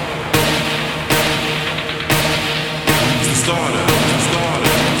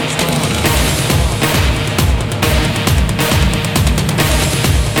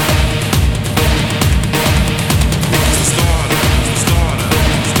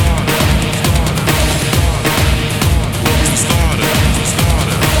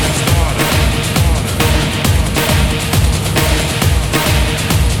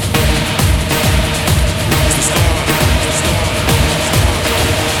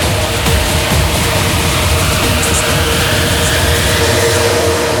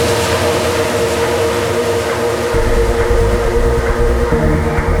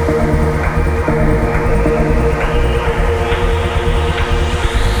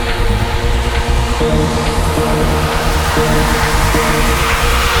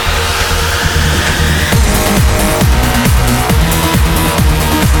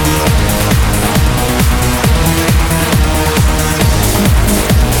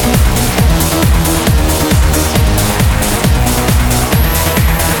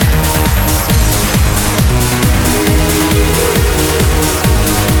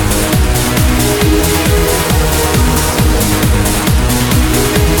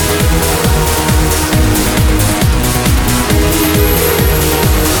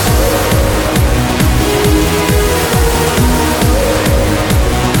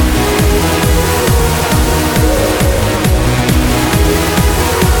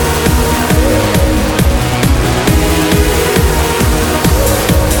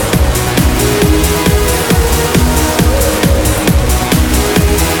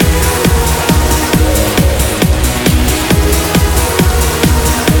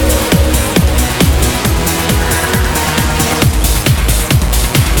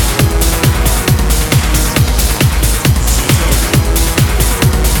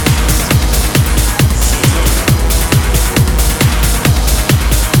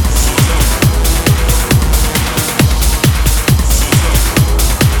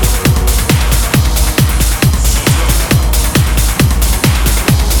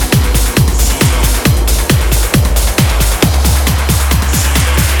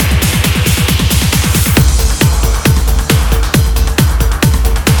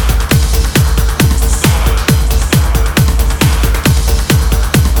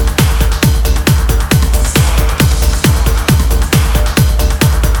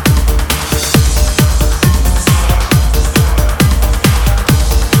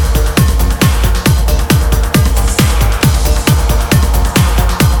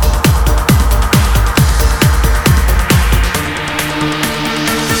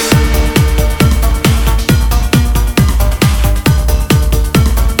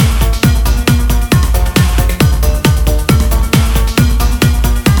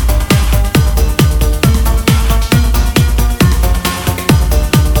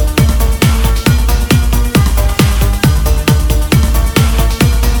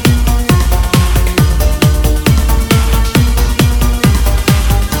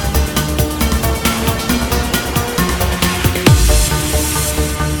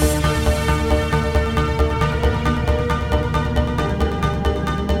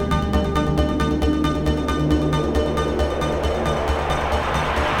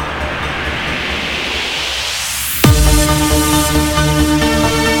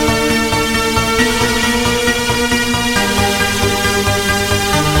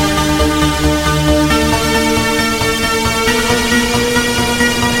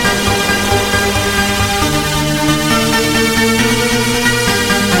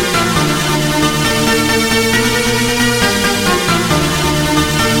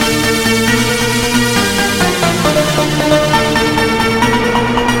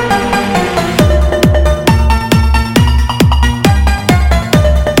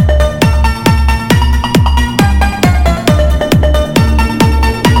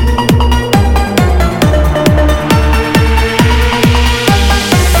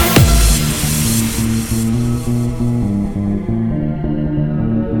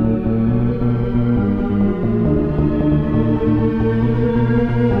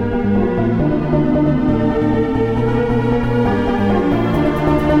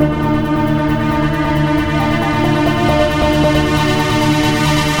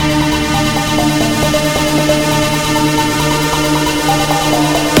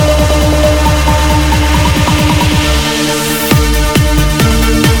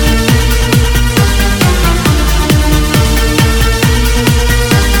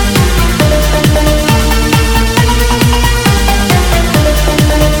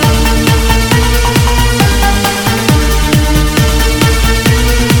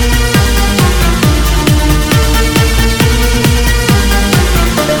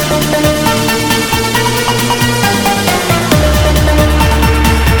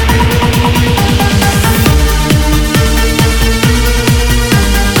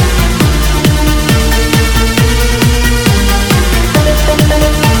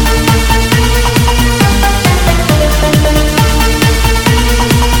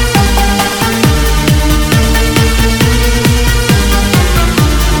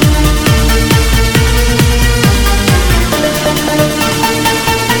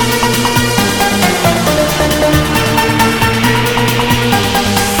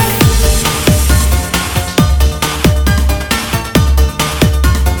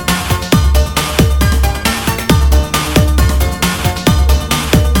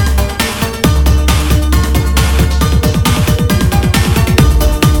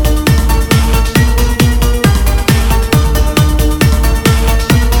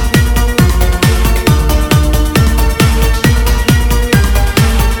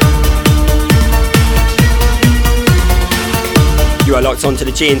 onto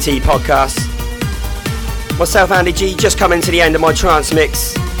the G&T podcast. Myself, Andy G, just coming to the end of my trance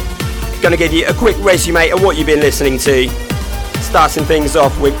mix. Gonna give you a quick resume of what you've been listening to. Starting things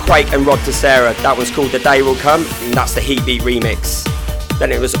off with Quake and Rod Tessera. That was called The Day Will Come, and that's the Heatbeat remix.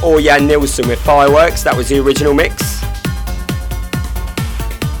 Then it was Orjan Nilsen with Fireworks. That was the original mix.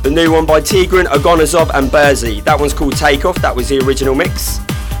 The new one by Tigran, Ogonazov and Berzi. That one's called Takeoff. That was the original mix.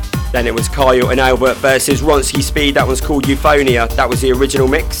 Then it was Kyle and Albert versus Ronsky Speed. That one's called Euphonia. That was the original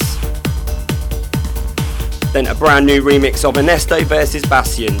mix. Then a brand new remix of Ernesto versus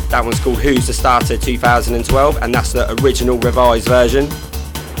Bastian. That one's called Who's the Starter 2012, and that's the original revised version.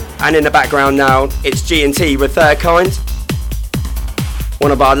 And in the background now, it's G&T with Third Kind.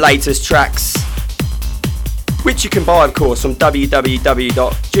 One of our latest tracks, which you can buy, of course, from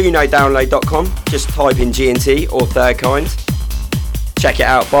www.junodownload.com. Just type in G&T or Third Kind. Check it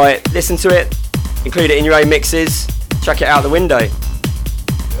out, buy it, listen to it, include it in your own mixes, chuck it out the window.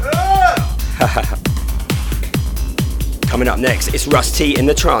 Coming up next, it's Russ T in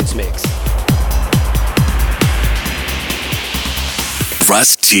the Trance Mix.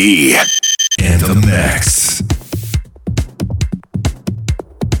 Russ T in the mix.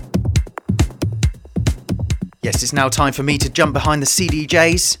 Yes, it's now time for me to jump behind the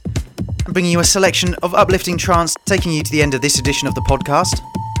CDJs and bringing you a selection of uplifting trance, taking you to the end of this edition of the podcast.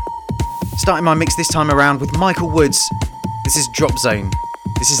 Starting my mix this time around with Michael Woods. This is Drop Zone.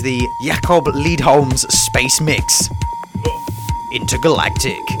 This is the Jakob Liedholm's Space Mix.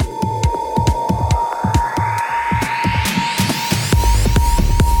 Intergalactic.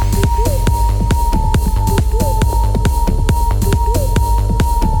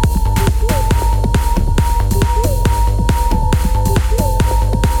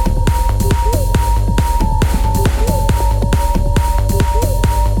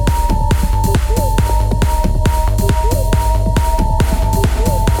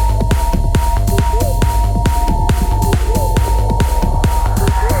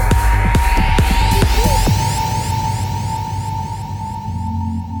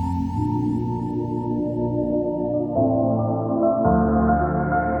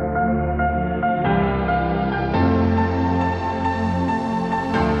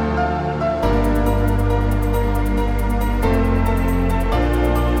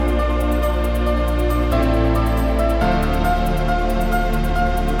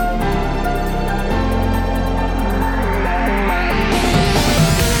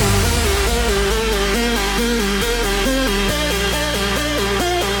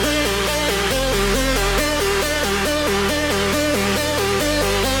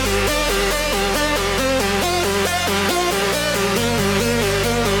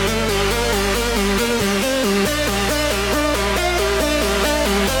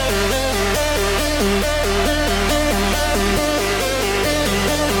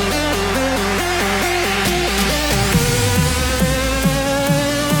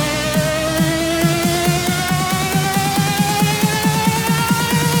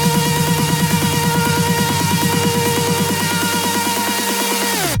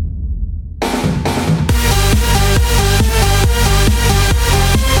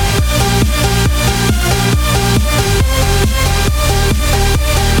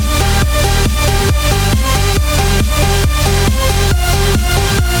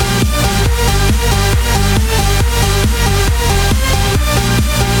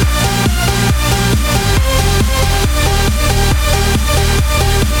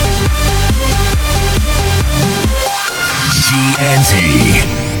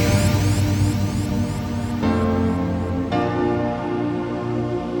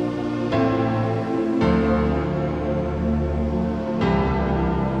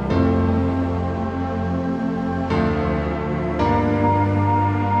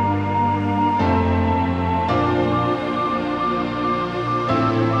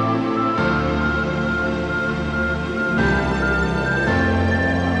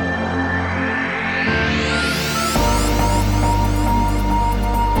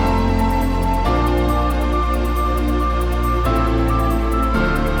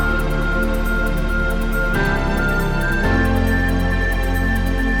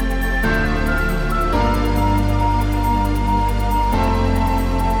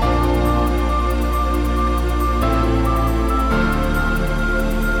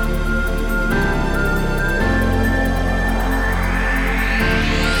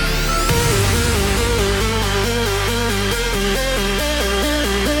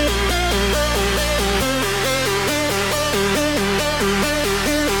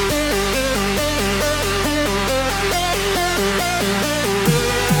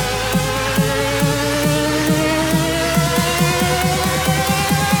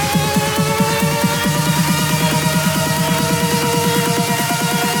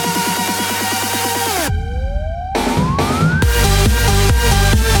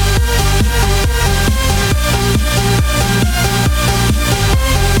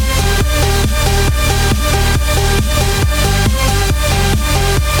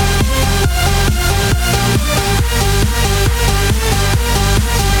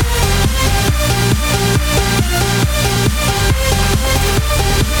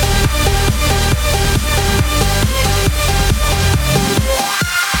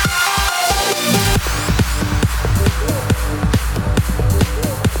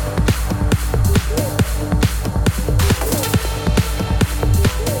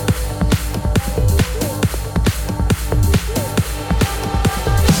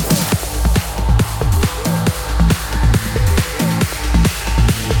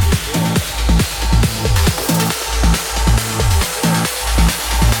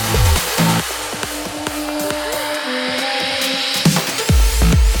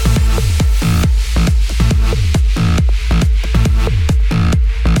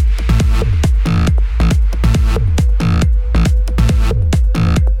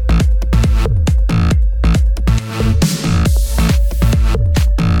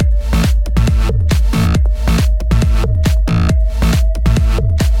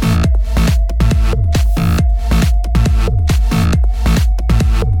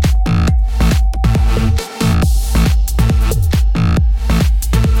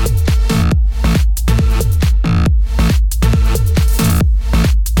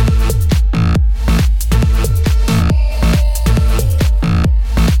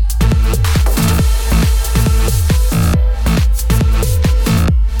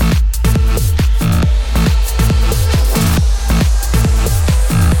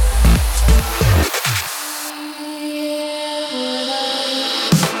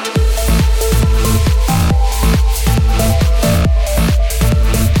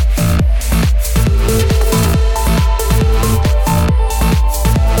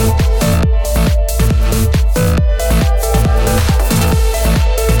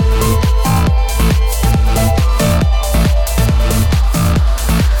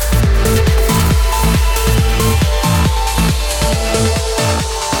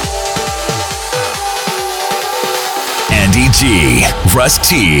 Russ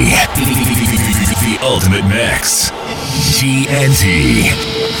T. The ultimate mix. TNT.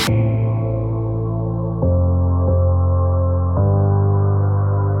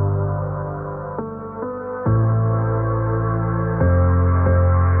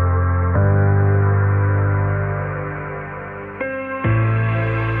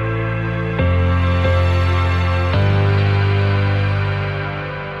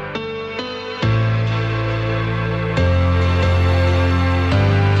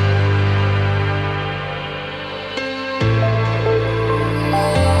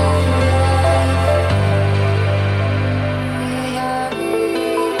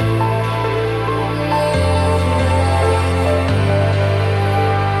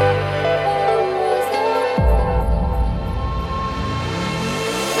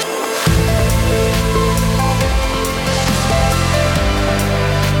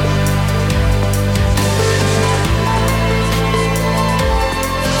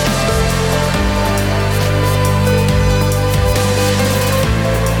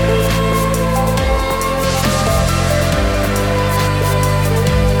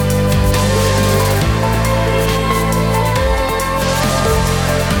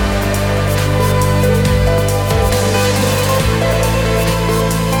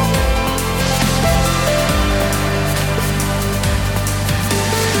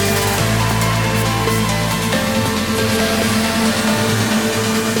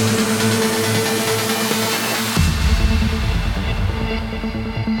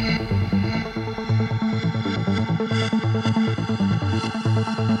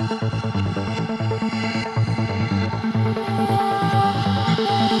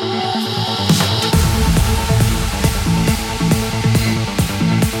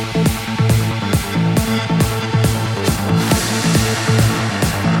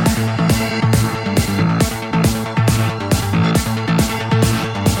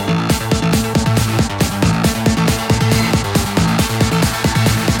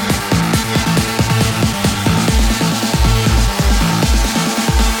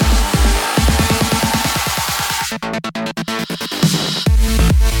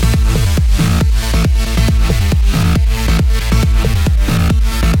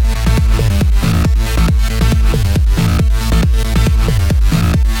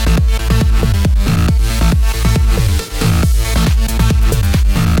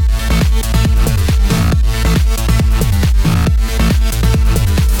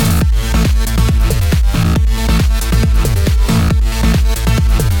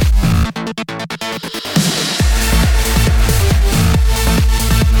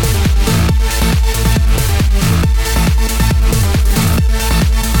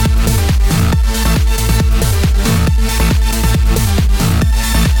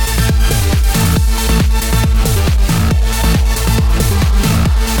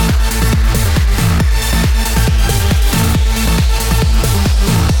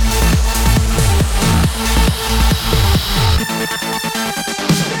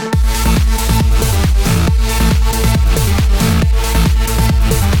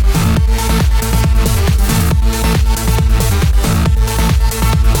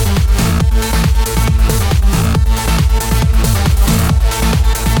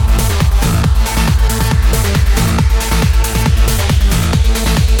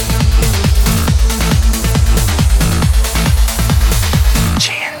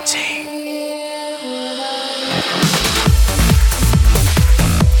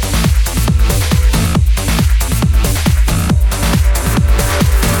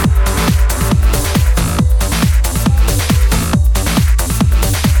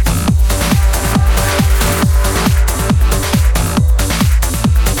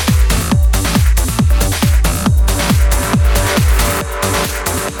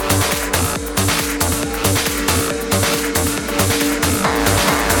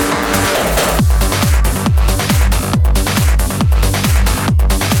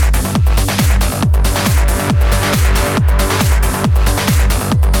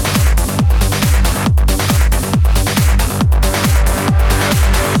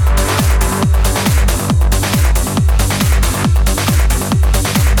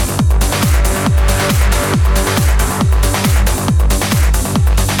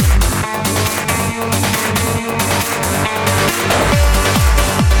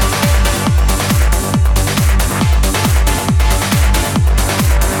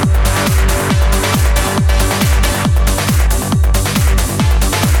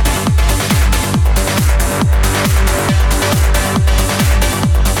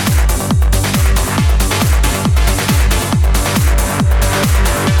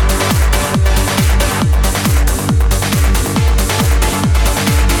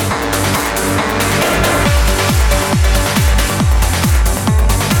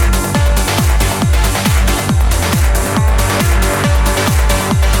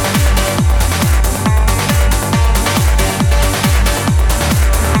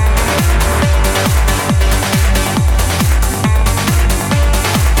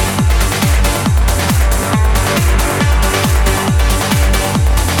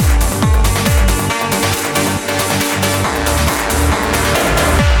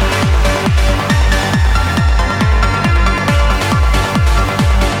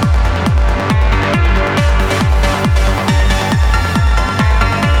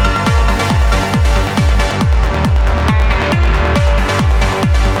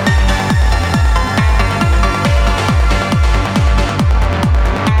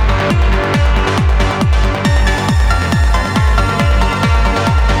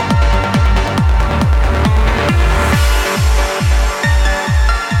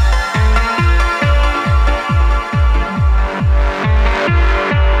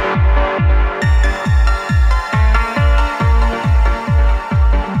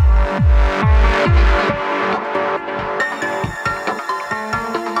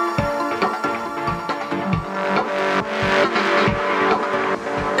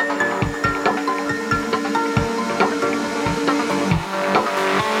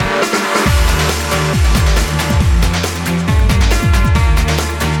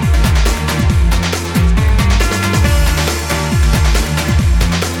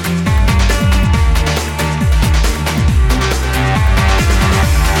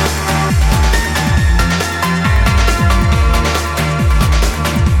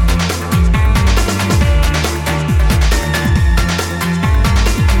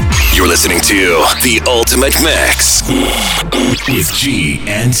 listening to The Ultimate Mix with G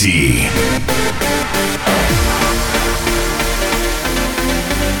and T.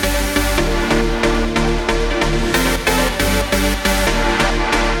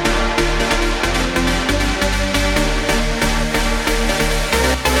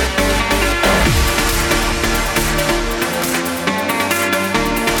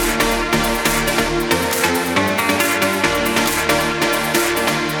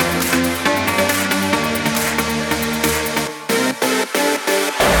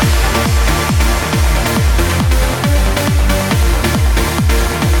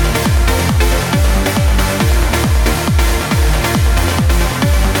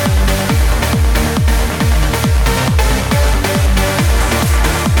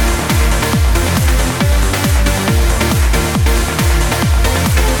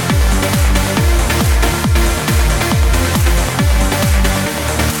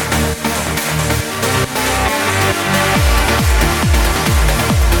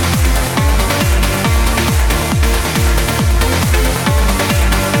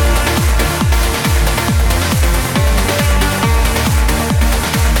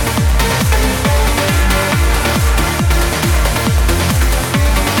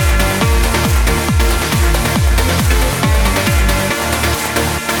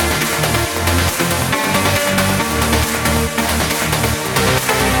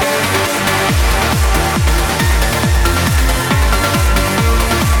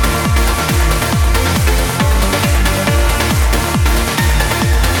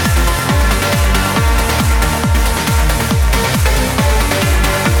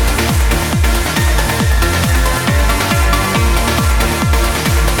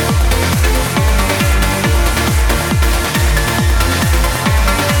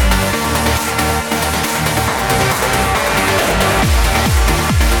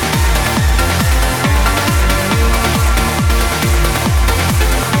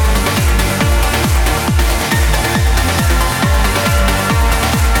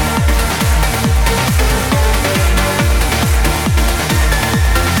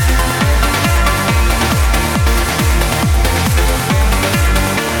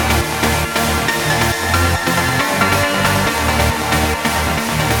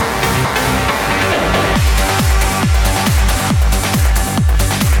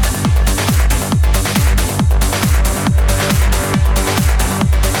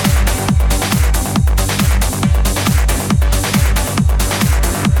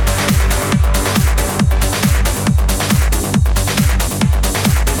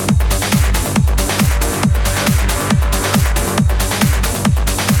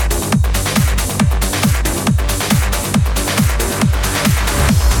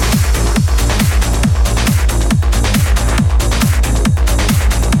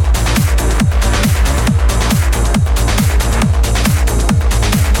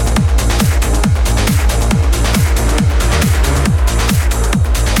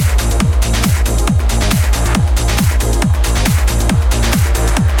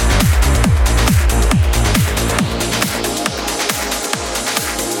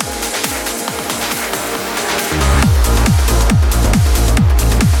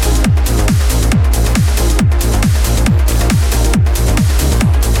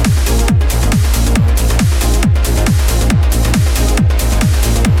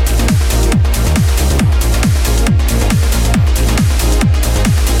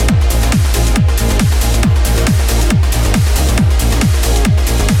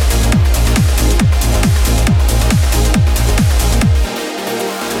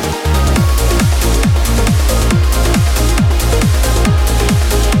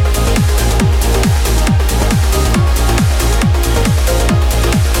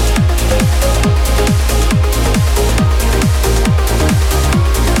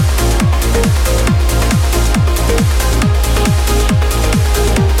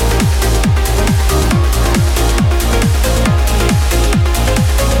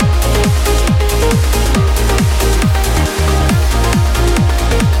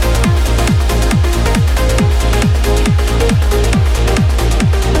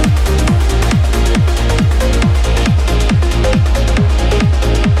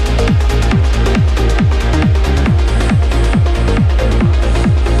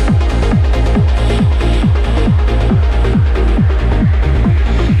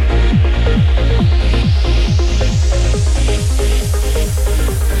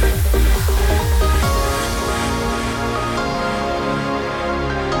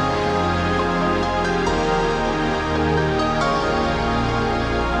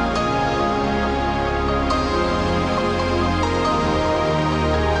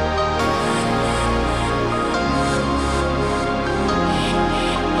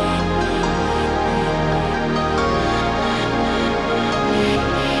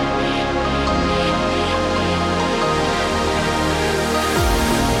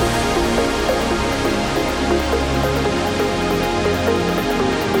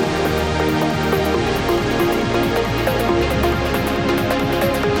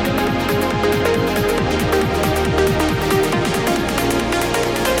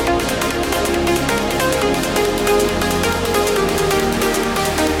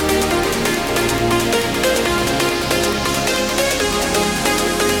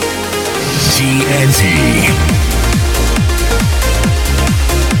 TNT.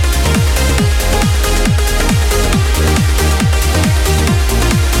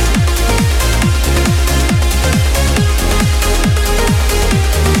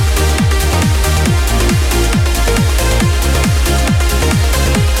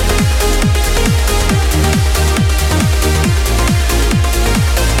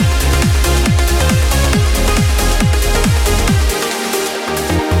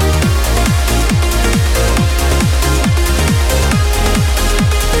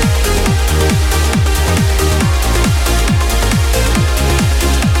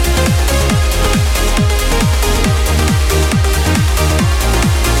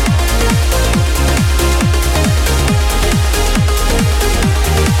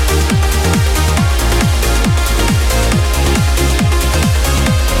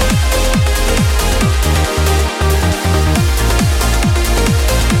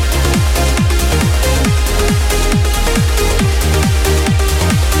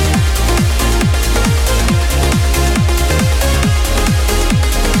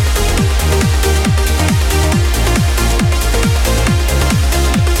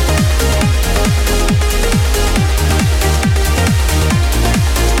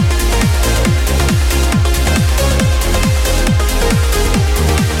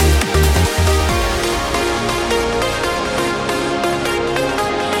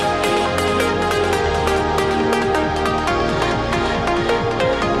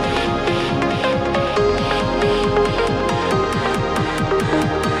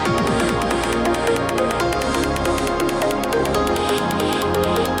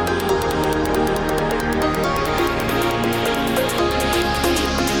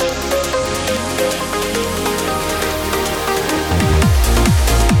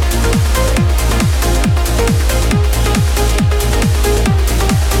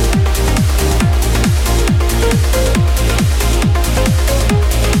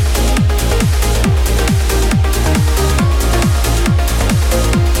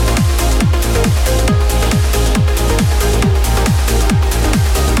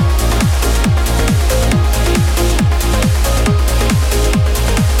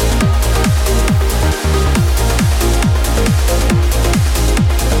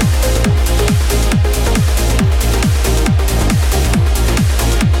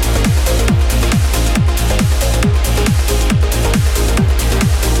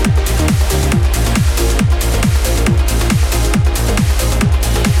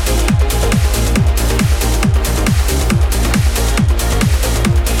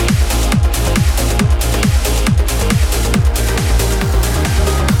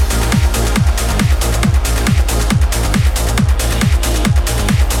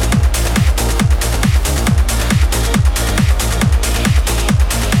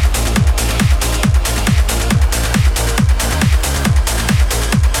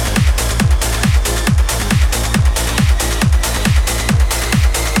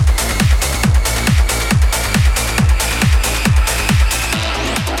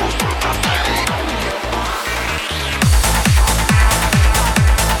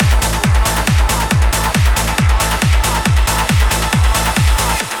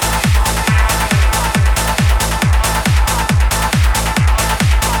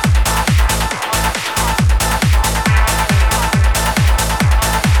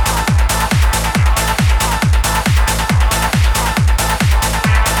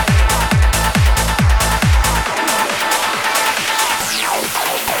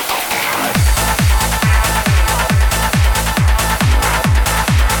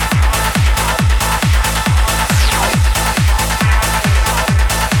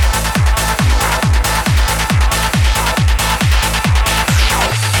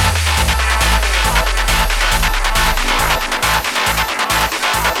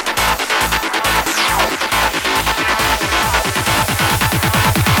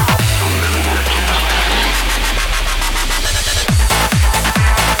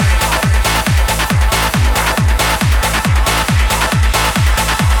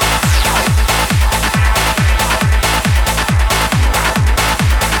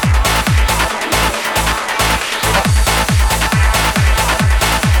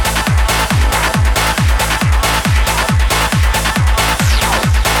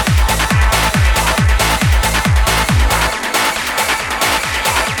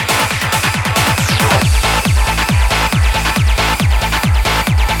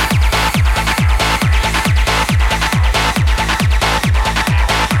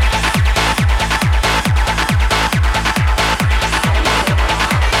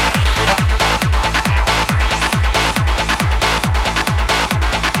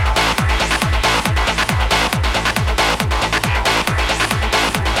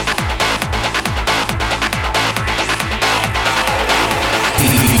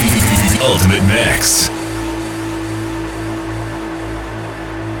 Ultimate Mix.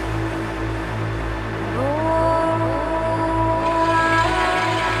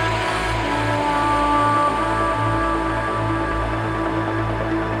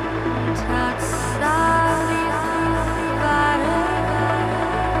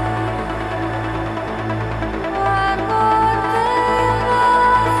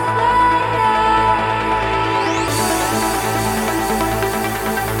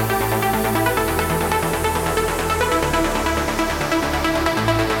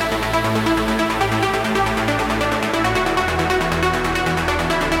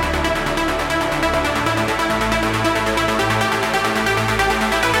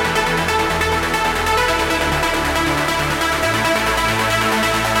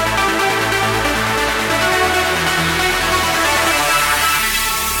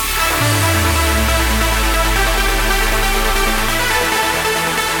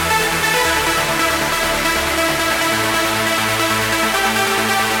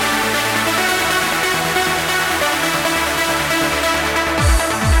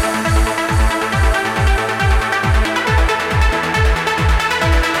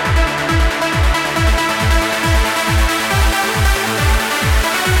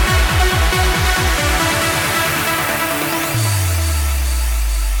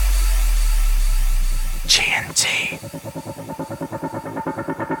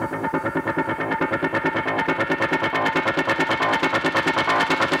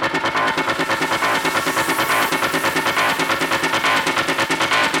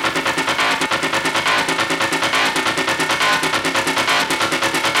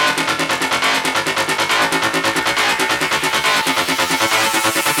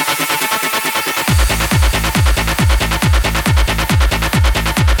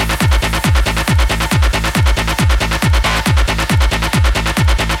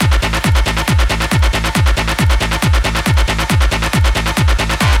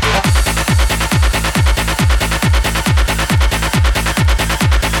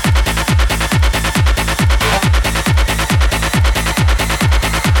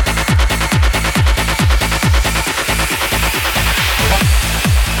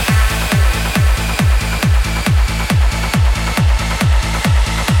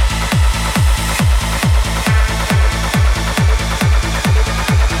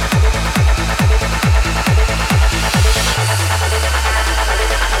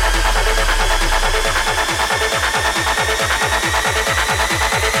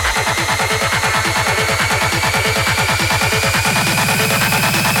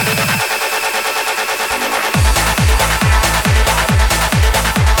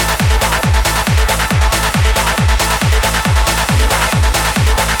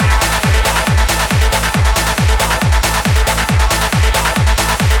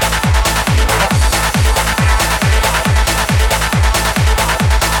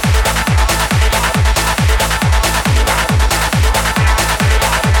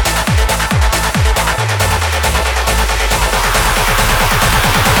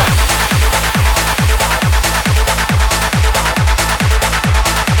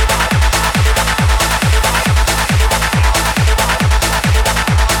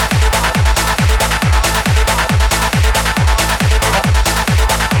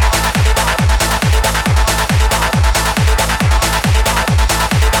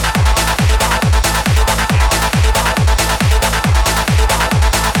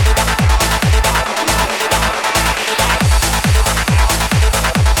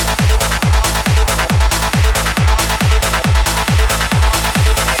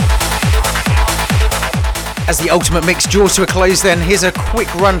 As the Ultimate Mix draws to a close then, here's a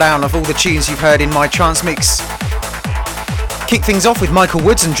quick rundown of all the tunes you've heard in my trance mix. Kick things off with Michael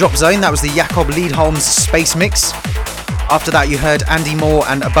Woods and Drop Zone, that was the Jakob Liedholm's Space Mix. After that you heard Andy Moore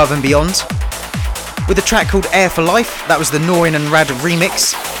and Above and Beyond. With a track called Air for Life, that was the Norin and Rad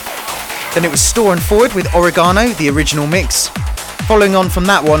remix. Then it was Store and Forward with Oregano, the original mix. Following on from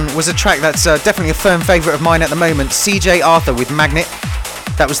that one was a track that's definitely a firm favourite of mine at the moment, CJ Arthur with Magnet.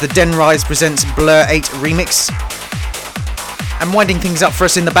 That was the Den Rise Presents Blur 8 remix. And winding things up for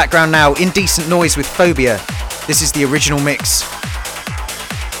us in the background now, Indecent Noise with Phobia. This is the original mix.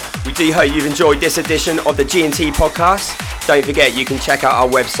 We do hope you've enjoyed this edition of the G&T podcast. Don't forget you can check out our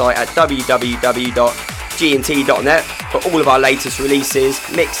website at www.gnt.net for all of our latest releases,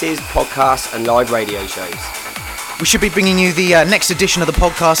 mixes, podcasts and live radio shows. We should be bringing you the next edition of the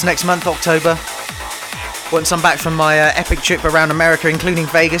podcast next month, October. Once I'm back from my epic trip around America, including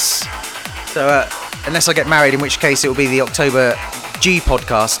Vegas. So unless I get married, in which case it will be the October G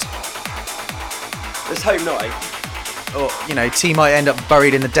podcast. Let's hope not. Or, you know, T might end up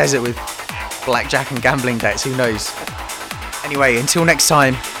buried in the desert with blackjack and gambling debts, who knows. Anyway, until next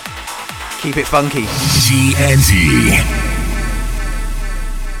time, keep it funky. TNT.